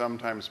actually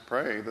sometimes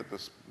pray that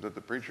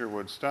the preacher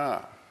would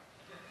stop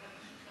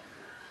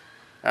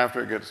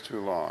after it gets too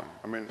long.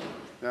 I mean,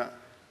 now,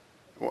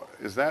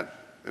 is that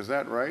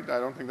right? I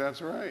don't think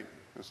that's right.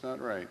 It's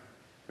not right.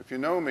 If you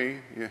know me,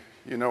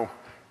 you know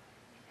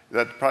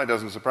that probably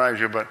doesn't surprise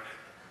you, but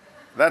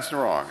that's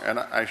wrong, and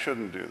I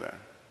shouldn't do that.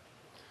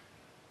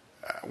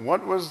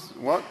 What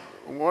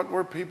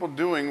were people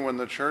doing when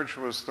the church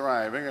was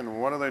thriving,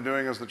 and what are they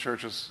doing as the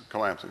church is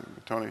collapsing?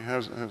 Tony,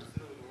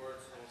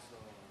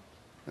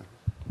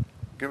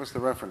 give us the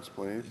reference,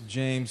 please.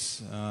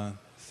 James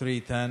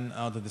 3:10,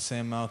 out of the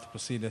same mouth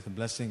proceedeth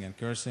blessing and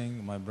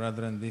cursing. My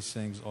brethren, these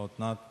things ought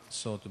not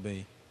so to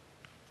be.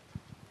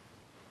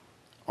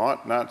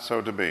 Ought not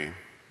so to be.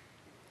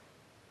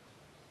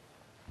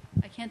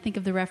 I can't think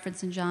of the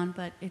reference in John,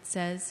 but it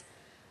says,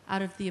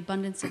 out of the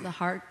abundance of the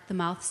heart, the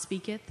mouth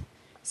speaketh.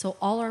 So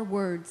all our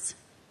words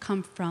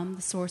come from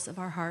the source of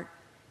our heart.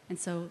 And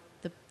so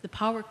the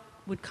power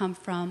would come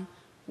from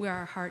where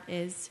our heart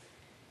is.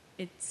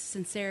 Its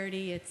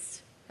sincerity,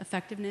 its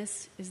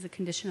effectiveness is the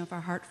condition of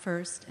our heart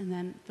first, and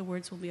then the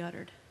words will be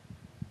uttered.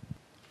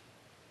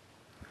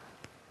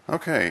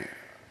 Okay.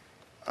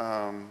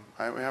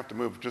 We have to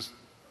move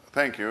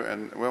thank you,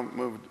 and we'll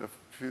move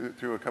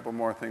through a couple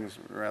more things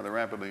rather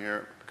rapidly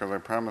here, because I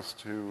promised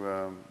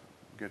to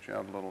get you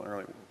out a little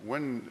early.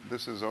 When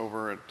this is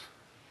over at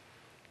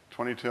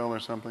 20 till or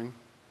something?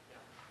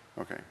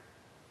 Okay.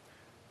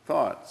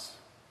 Thoughts.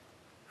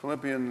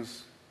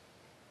 Philippians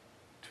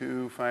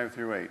 2:5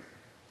 through 8.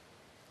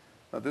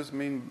 Let this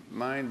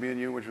mind be in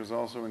you, which was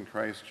also in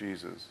Christ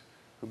Jesus,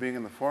 who being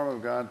in the form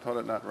of God thought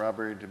it not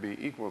robbery to be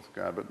equal with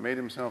God, but made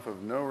himself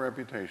of no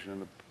reputation,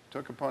 and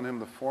took upon him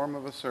the form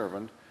of a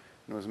servant,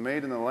 and was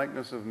made in the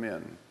likeness of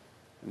men.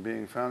 And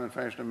being found in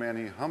fashion of man,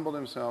 he humbled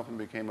himself and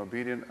became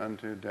obedient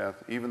unto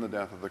death, even the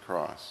death of the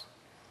cross.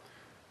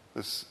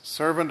 This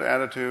servant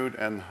attitude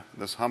and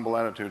this humble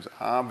attitude is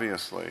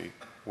obviously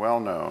well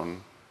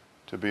known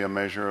to be a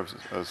measure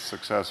of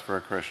success for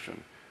a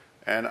Christian.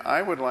 And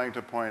I would like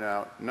to point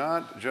out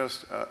not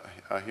just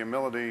a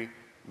humility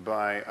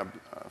by a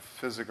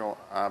physical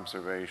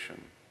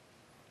observation,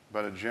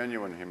 but a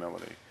genuine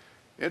humility.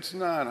 It's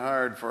not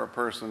hard for a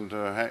person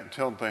to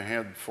tilt their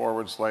head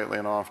forward slightly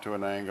and off to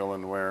an angle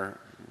and wear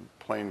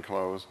plain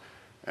clothes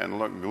and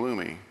look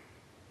gloomy.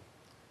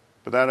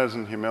 But that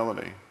isn't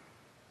humility.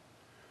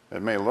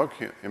 It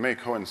may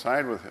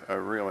coincide with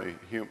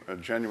a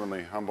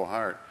genuinely humble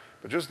heart,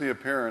 but just the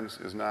appearance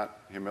is not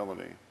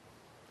humility.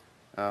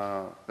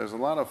 There's a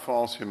lot of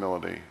false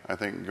humility, I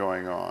think,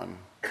 going on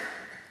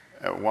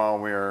while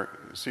we are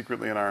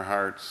secretly in our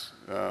hearts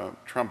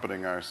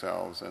trumpeting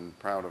ourselves and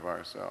proud of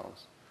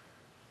ourselves.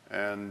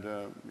 And,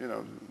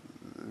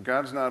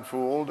 God's not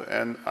fooled,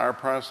 and our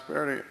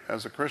prosperity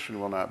as a Christian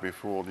will not be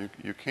fooled.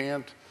 You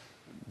can't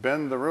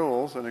bend the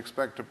rules and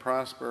expect to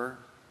prosper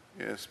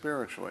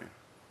spiritually.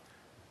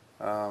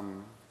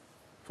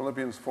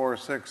 Philippians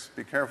 4:6,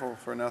 be careful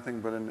for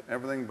nothing, but in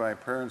everything by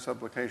prayer and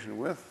supplication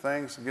with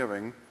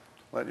thanksgiving,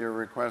 let your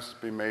requests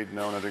be made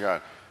known unto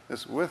God.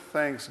 This with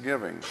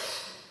thanksgiving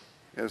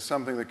is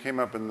something that came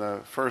up in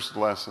the first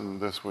lesson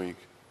this week,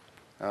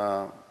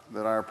 that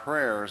our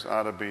prayers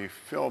ought to be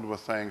filled with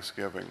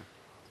thanksgiving.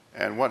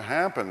 And what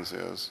happens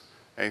is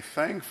a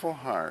thankful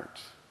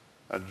heart,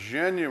 a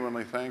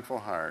genuinely thankful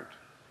heart,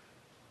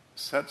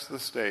 sets the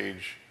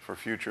stage for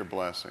future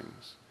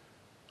blessings,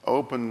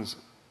 opens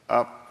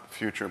up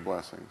future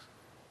blessings.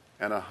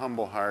 And a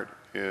humble heart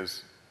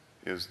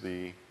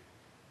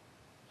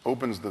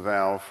opens the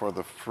valve for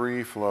the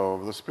free flow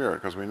of the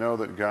Spirit, because we know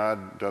that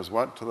God does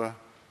what to the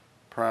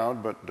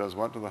proud, but does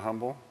what to the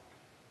humble?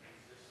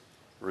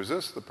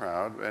 Resists the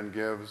proud and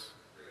gives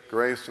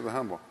grace to the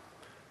humble.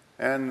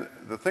 And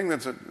the thing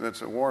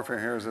that's a warfare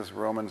here is this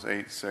Romans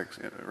 8:6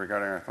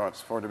 regarding our thoughts.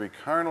 For to be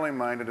carnally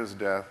minded is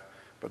death,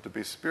 but to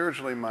be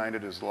spiritually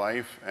minded is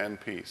life and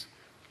peace.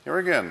 Here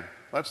again,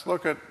 let's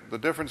look at the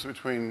difference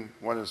between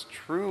what is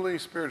truly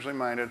spiritually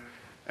minded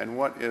and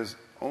what is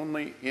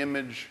only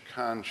image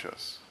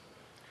conscious.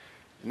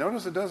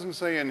 Notice it doesn't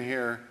say in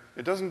here,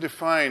 it doesn't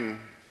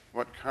define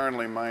what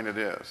carnally minded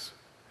is.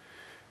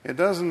 It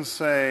doesn't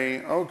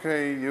say,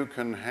 okay, you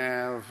can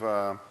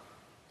have,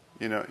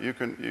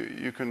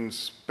 you can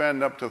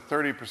spend up to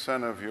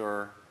 30% of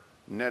your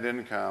net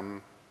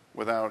income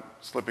without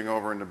slipping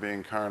over into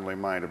being carnally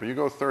minded. But you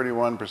go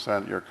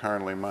 31%, you're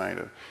carnally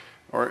minded.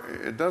 Or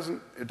it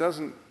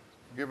doesn't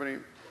give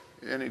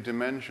any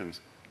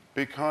dimensions,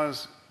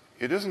 because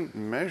it isn't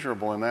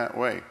measurable in that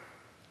way.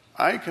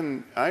 I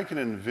can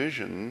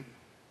envision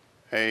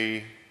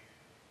a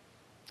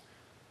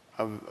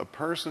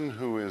person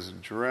who is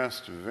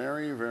dressed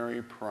very,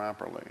 very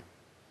properly,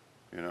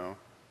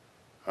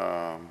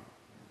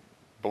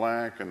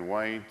 black and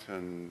white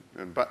and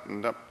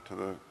buttoned up to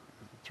the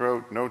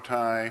throat, no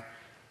tie,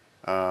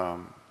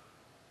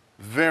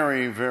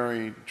 very,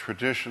 very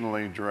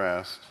traditionally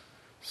dressed,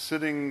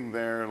 sitting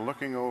there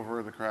looking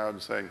over the crowd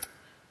and saying,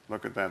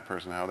 look at that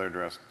person, how they're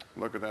dressed.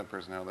 Look at that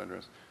person, how they're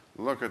dressed.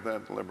 Look at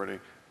that liberty.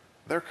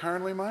 They're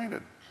carnally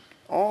minded.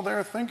 All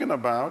they're thinking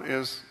about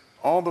is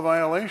all the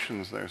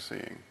violations they're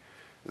seeing.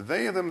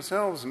 They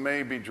themselves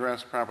may be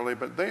dressed properly,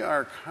 but they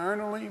are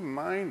carnally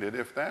minded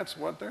if that's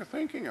what they're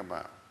thinking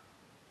about.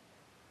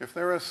 If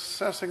they're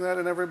assessing that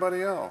in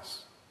everybody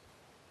else.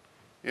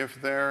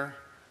 If they're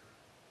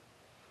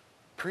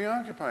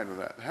preoccupied with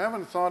that.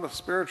 Haven't thought a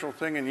spiritual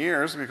thing in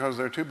years because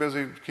they're too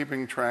busy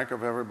keeping track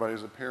of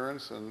everybody's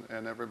appearance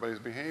and everybody's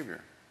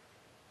behavior.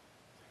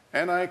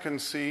 And I can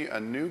see a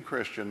new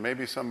Christian,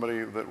 maybe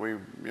somebody that we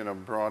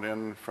brought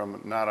in from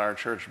not our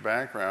church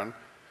background,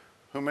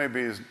 who may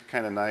be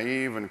kind of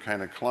naive and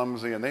kind of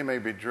clumsy, and they may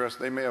be dressed,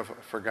 they may have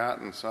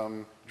forgotten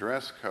some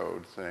dress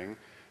code thing,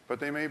 but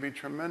they may be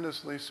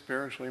tremendously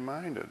spiritually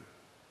minded.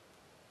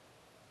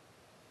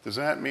 Does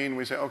that mean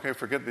we say, okay,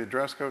 forget the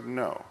dress code?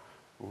 No.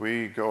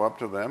 We go up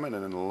to them and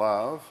in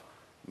love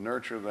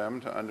nurture them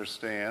to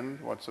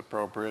understand what's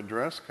appropriate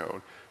dress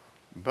code.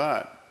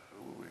 But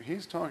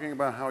he's talking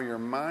about how you're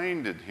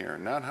minded here,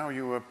 not how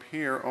you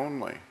appear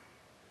only.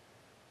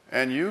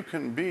 And you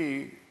can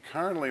be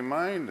carnally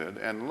minded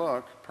and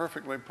look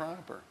perfectly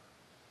proper.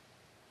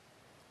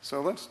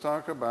 So let's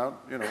talk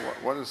about,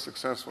 what is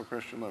successful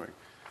Christian living.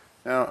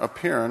 Now,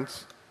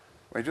 appearance,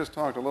 we just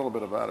talked a little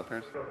bit about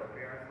appearance. I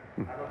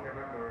don't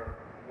remember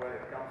where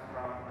it comes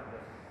from. I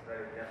just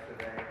read it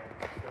yesterday.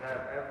 To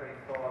have every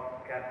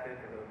thought captive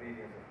to the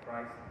obedience of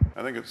Christ.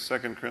 I think it's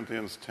 2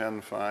 Corinthians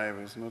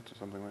 10:5, isn't it?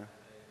 Something like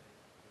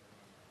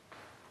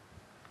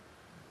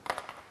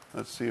that.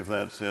 Let's see if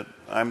that's it.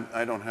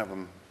 I don't have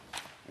them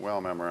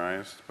well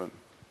memorized, but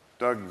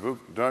Doug,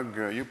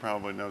 you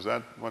probably knows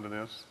that what it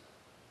is.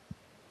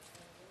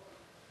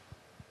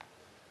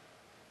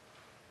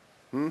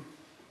 2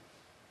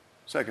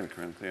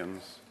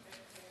 Corinthians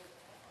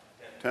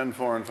 10,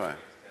 4 and 5.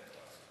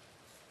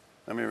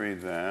 Let me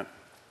read that.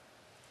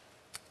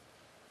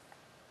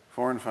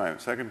 4 and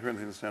 5. 2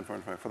 Corinthians 10, 4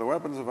 and 5. For the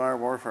weapons of our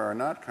warfare are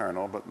not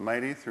carnal, but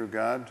mighty through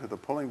God to the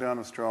pulling down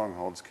of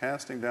strongholds,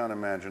 casting down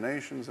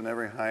imaginations and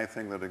every high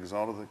thing that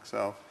exalteth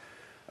itself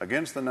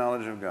against the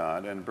knowledge of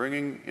God, and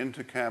bringing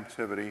into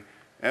captivity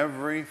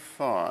every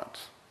thought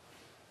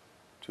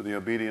to the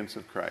obedience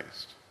of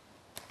Christ.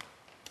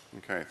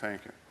 Okay,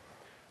 thank you.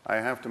 I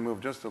have to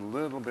move just a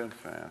little bit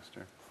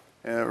faster.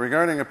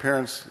 Regarding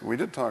appearance, we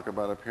did talk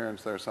about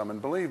appearance there some,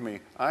 and believe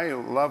me, I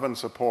love and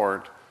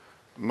support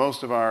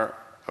most of our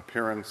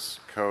appearance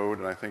code,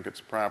 and I think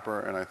it's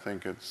proper, and I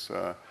think it's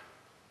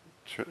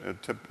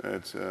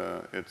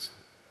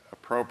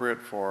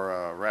appropriate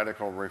for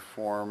radical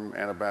reform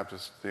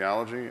Anabaptist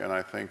theology, and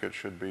I think it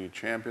should be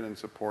championed and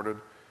supported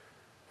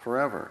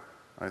forever.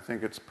 I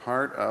think it's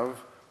part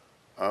of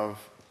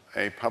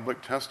a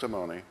public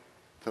testimony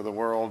to the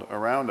world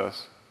around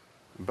us.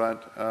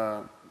 But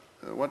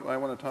what I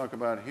want to talk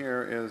about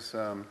here is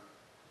 1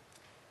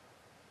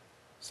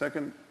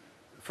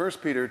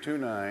 Peter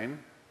 2:9.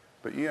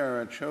 But ye are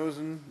a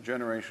chosen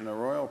generation, a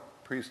royal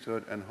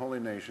priesthood, and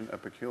holy nation, a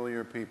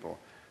peculiar people,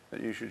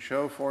 that ye should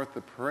show forth the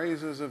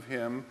praises of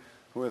him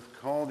who hath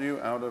called you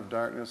out of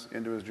darkness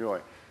into his joy.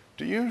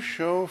 Do you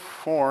show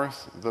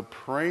forth the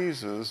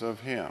praises of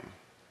him?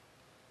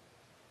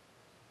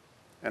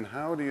 And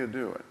how do you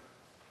do it?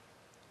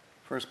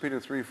 1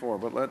 Peter 3:4,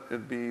 but let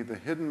it be the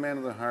hidden man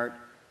of the heart,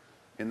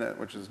 in that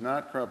which is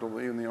not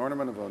corruptible, even the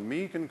ornament of a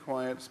meek and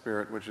quiet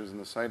spirit, which is in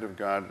the sight of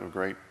God of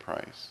great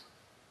price.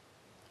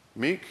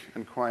 Meek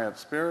and quiet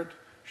spirit,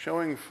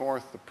 showing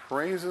forth the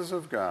praises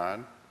of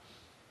God.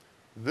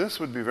 This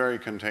would be very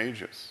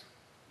contagious.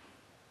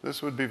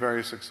 This would be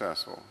very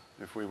successful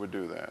if we would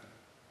do that.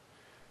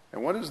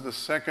 And what is the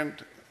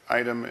second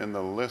item in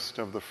the list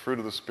of the fruit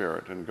of the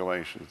Spirit in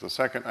Galatians? The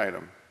second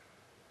item,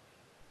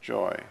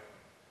 joy.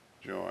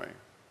 Joy.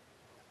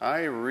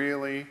 I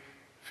really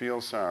feel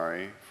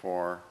sorry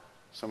for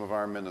some of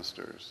our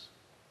ministers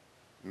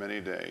many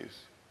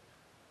days.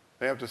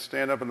 They have to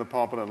stand up in the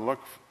pulpit and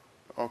look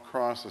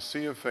across a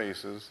sea of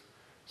faces.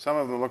 Some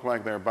of them look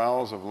like their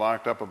bowels have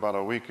locked up about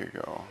a week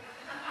ago.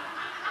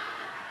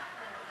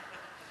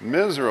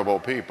 Miserable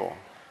people.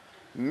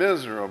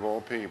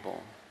 Miserable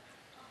people.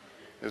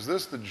 Is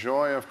this the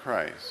joy of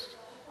Christ?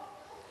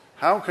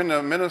 How can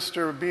a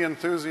minister be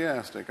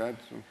enthusiastic?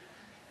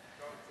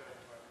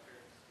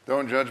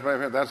 Don't judge by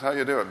appearance. That's how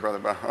you do it, Brother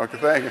Bob. Okay,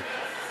 thank you.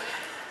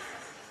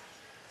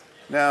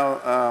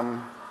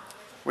 Now,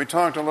 we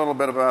talked a little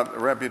bit about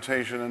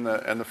reputation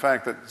and the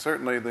fact that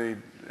certainly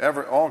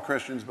all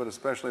Christians, but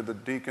especially the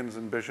deacons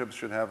and bishops,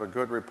 should have a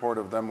good report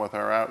of them that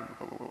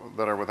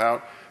are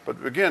without.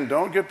 But again,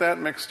 don't get that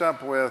mixed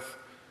up with,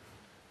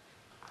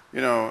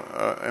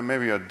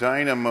 maybe a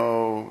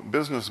dynamo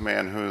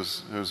businessman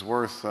who's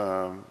worth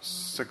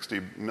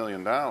 $60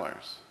 million.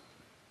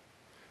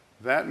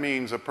 That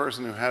means a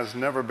person who has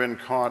never been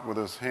caught with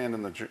his hand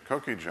in the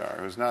cookie jar,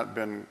 who's not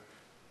been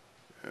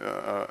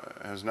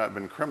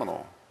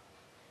criminal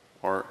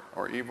or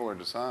evil or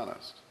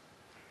dishonest.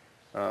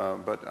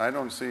 But I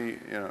don't see,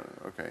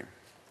 okay.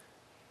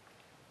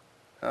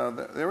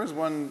 There was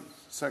one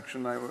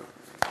section I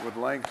would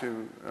like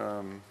to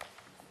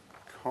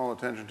call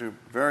attention to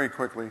very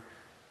quickly.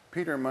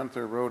 Peter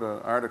Munther wrote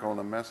an article in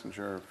the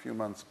Messenger a few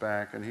months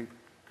back, and he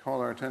called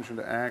our attention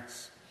to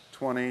Acts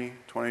 20,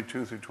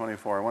 22 through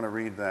 24. I want to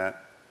read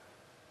that.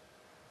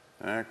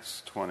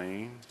 Acts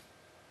 20,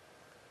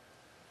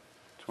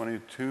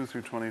 22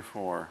 through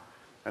 24.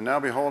 And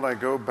now behold, I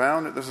go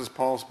bound, this is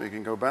Paul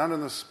speaking, go bound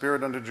in the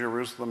Spirit unto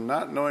Jerusalem,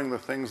 not knowing the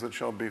things that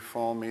shall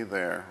befall me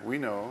there. We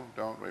know,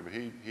 don't we? But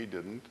he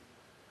didn't.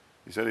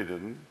 He said he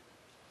didn't.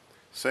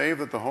 Save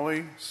that the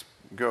Holy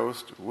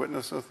Ghost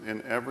witnesseth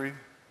in every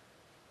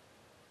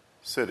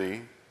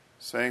city,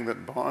 saying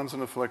that bonds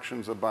and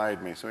afflictions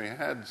abide me. So he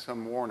had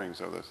some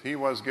warnings of this. He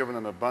was given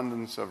an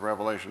abundance of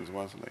revelations,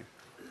 wasn't he?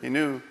 He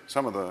knew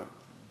some of the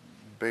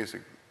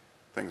basic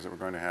things that were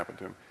going to happen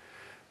to him.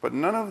 But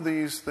none of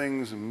these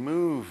things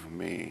move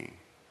me.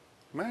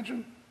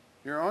 Imagine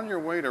you're on your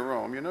way to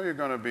Rome. You know you're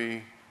going to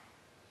be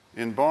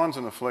in bonds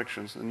and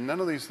afflictions, and none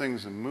of these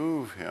things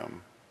move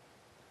him.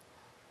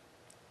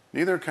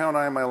 Neither count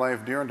I my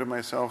life dear unto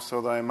myself,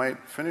 so that I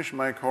might finish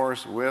my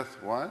course with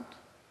what?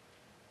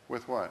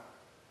 With what?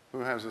 Who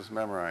has this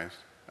memorized?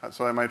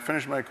 So I might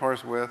finish my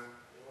course with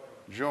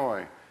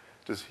joy.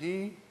 Does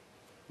he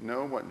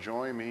know what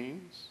joy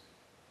means?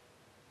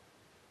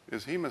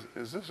 Is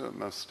this a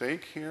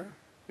mistake here?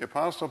 The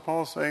Apostle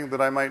Paul is saying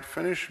that I might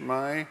finish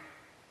my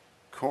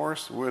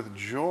course with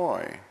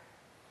joy,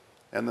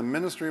 and the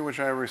ministry which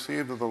I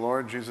received of the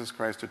Lord Jesus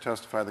Christ to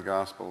testify the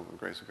gospel of the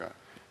grace of God.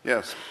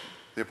 Yes,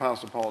 the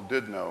Apostle Paul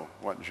did know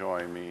what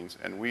joy means,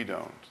 and we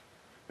don't.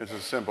 It's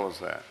as simple as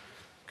that.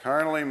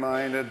 Carnally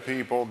minded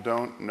people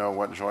don't know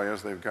what joy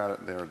is.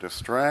 They're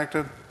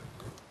distracted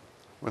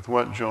with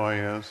what joy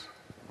is.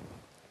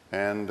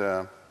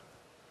 And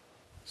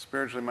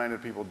spiritually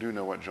minded people do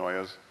know what joy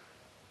is.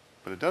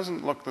 but it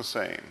doesn't look the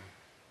same.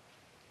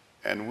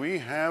 And we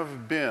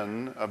have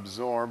been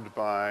absorbed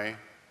by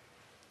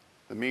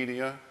the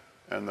media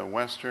and the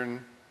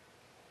Western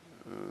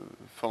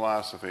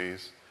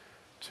philosophies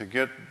to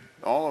get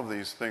all of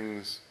these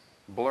things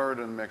blurred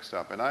and mixed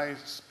up. And I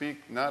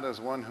speak not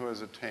as one who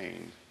has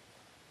attained,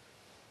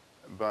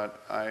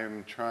 but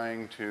I'm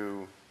trying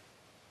to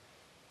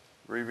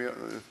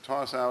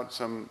toss out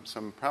some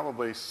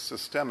probably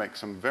systemic,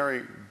 some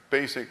very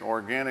basic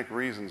organic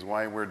reasons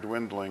why we're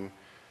dwindling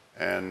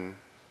and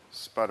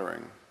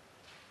sputtering.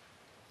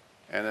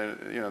 And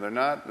they're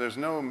not. There's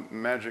no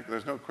magic.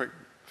 There's no quick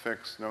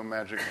fix. No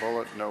magic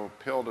bullet. No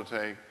pill to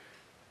take.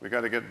 We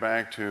got to get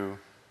back to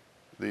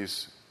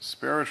these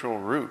spiritual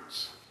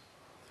roots.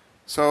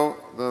 So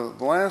the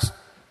last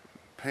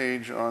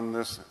page on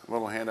this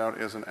little handout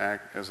is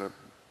an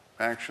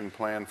action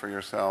plan for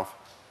yourself.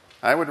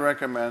 I would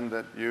recommend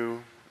that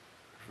you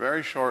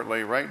very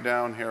shortly write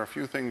down here a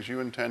few things you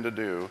intend to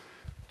do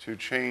to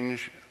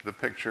change the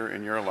picture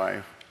in your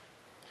life.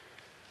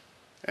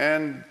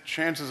 And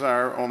chances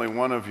are only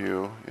one of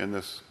you in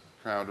this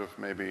crowd of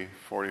maybe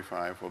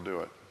 45 will do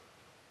it.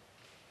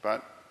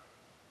 But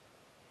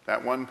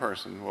that one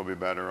person will be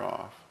better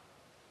off.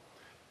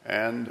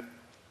 And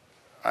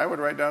I would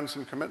write down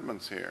some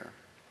commitments here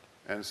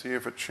and see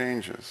if it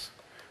changes.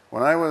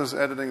 When I was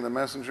editing The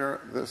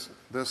Messenger,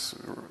 this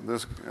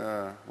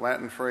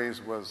Latin phrase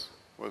was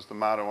the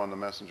motto on The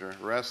Messenger,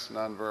 res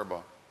non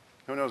verba.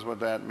 Who knows what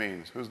that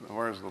means?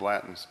 Where's the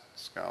Latin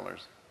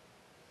scholars?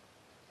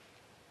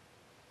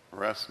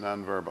 Res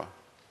non verba.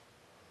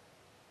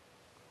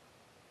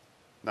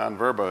 Non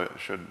verba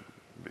should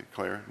be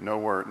clear. No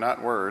word,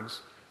 not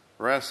words.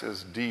 Res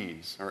is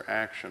deeds or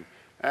action.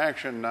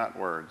 Action, not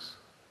words.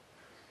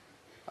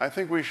 I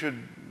think we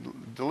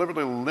should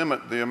deliberately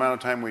limit the amount of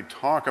time we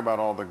talk about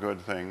all the good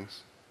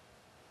things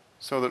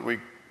so that we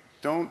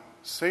don't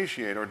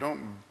satiate or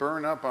don't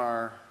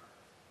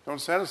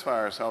satisfy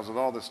ourselves with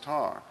all this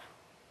talk,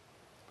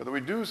 but that we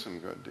do some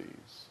good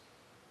deeds.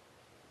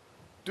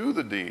 Do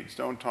the deeds,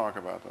 don't talk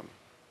about them.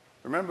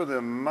 Remember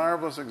the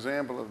marvelous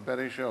example of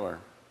Betty Schiller.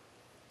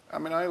 I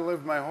mean, I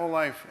lived my whole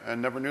life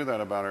and never knew that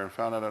about her and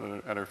found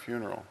out at her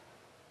funeral.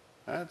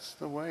 That's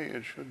the way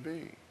it should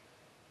be.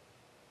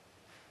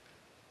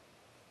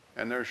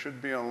 And there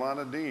should be a lot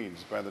of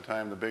deeds by the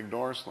time the big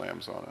door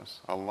slams on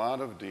us. A lot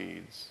of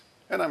deeds.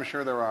 And I'm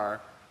sure there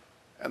are.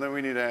 And then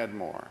we need to add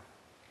more.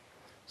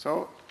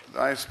 So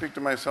I speak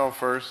to myself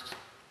first,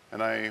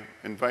 and I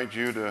invite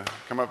you to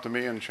come up to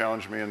me and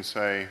challenge me and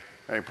say,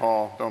 hey,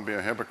 Paul, don't be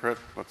a hypocrite.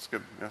 Let's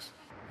get, yes?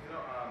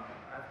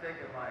 I've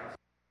taken my...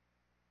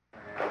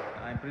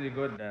 I'm pretty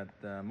good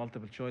at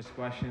multiple choice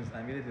questions. I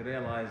immediately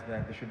realized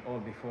that they should all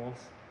be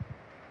false.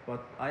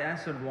 But I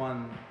answered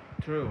one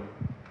true.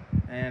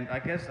 And I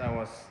guess I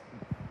was,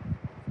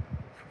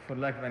 for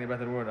lack of any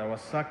better word, I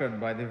was suckered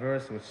by the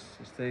verse which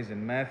states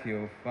in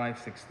Matthew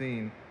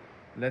 5:16,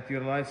 let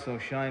your light so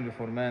shine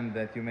before men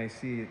that you may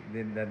see,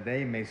 that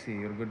they may see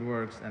your good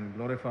works and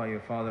glorify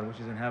your Father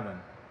which is in heaven.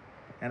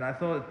 And I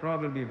thought it'd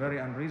probably be very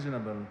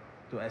unreasonable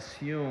to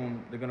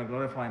assume they're going to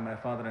glorify my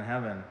Father in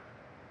heaven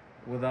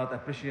without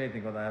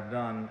appreciating what I have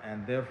done,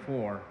 and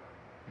therefore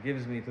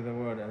gives me to the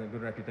world a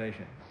good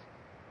reputation.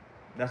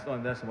 That's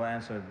why I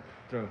answered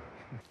true.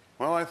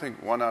 Well, I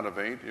think 1 out of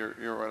 8,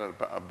 you're at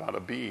about a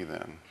B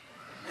then.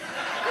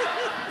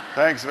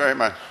 Thanks very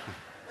much.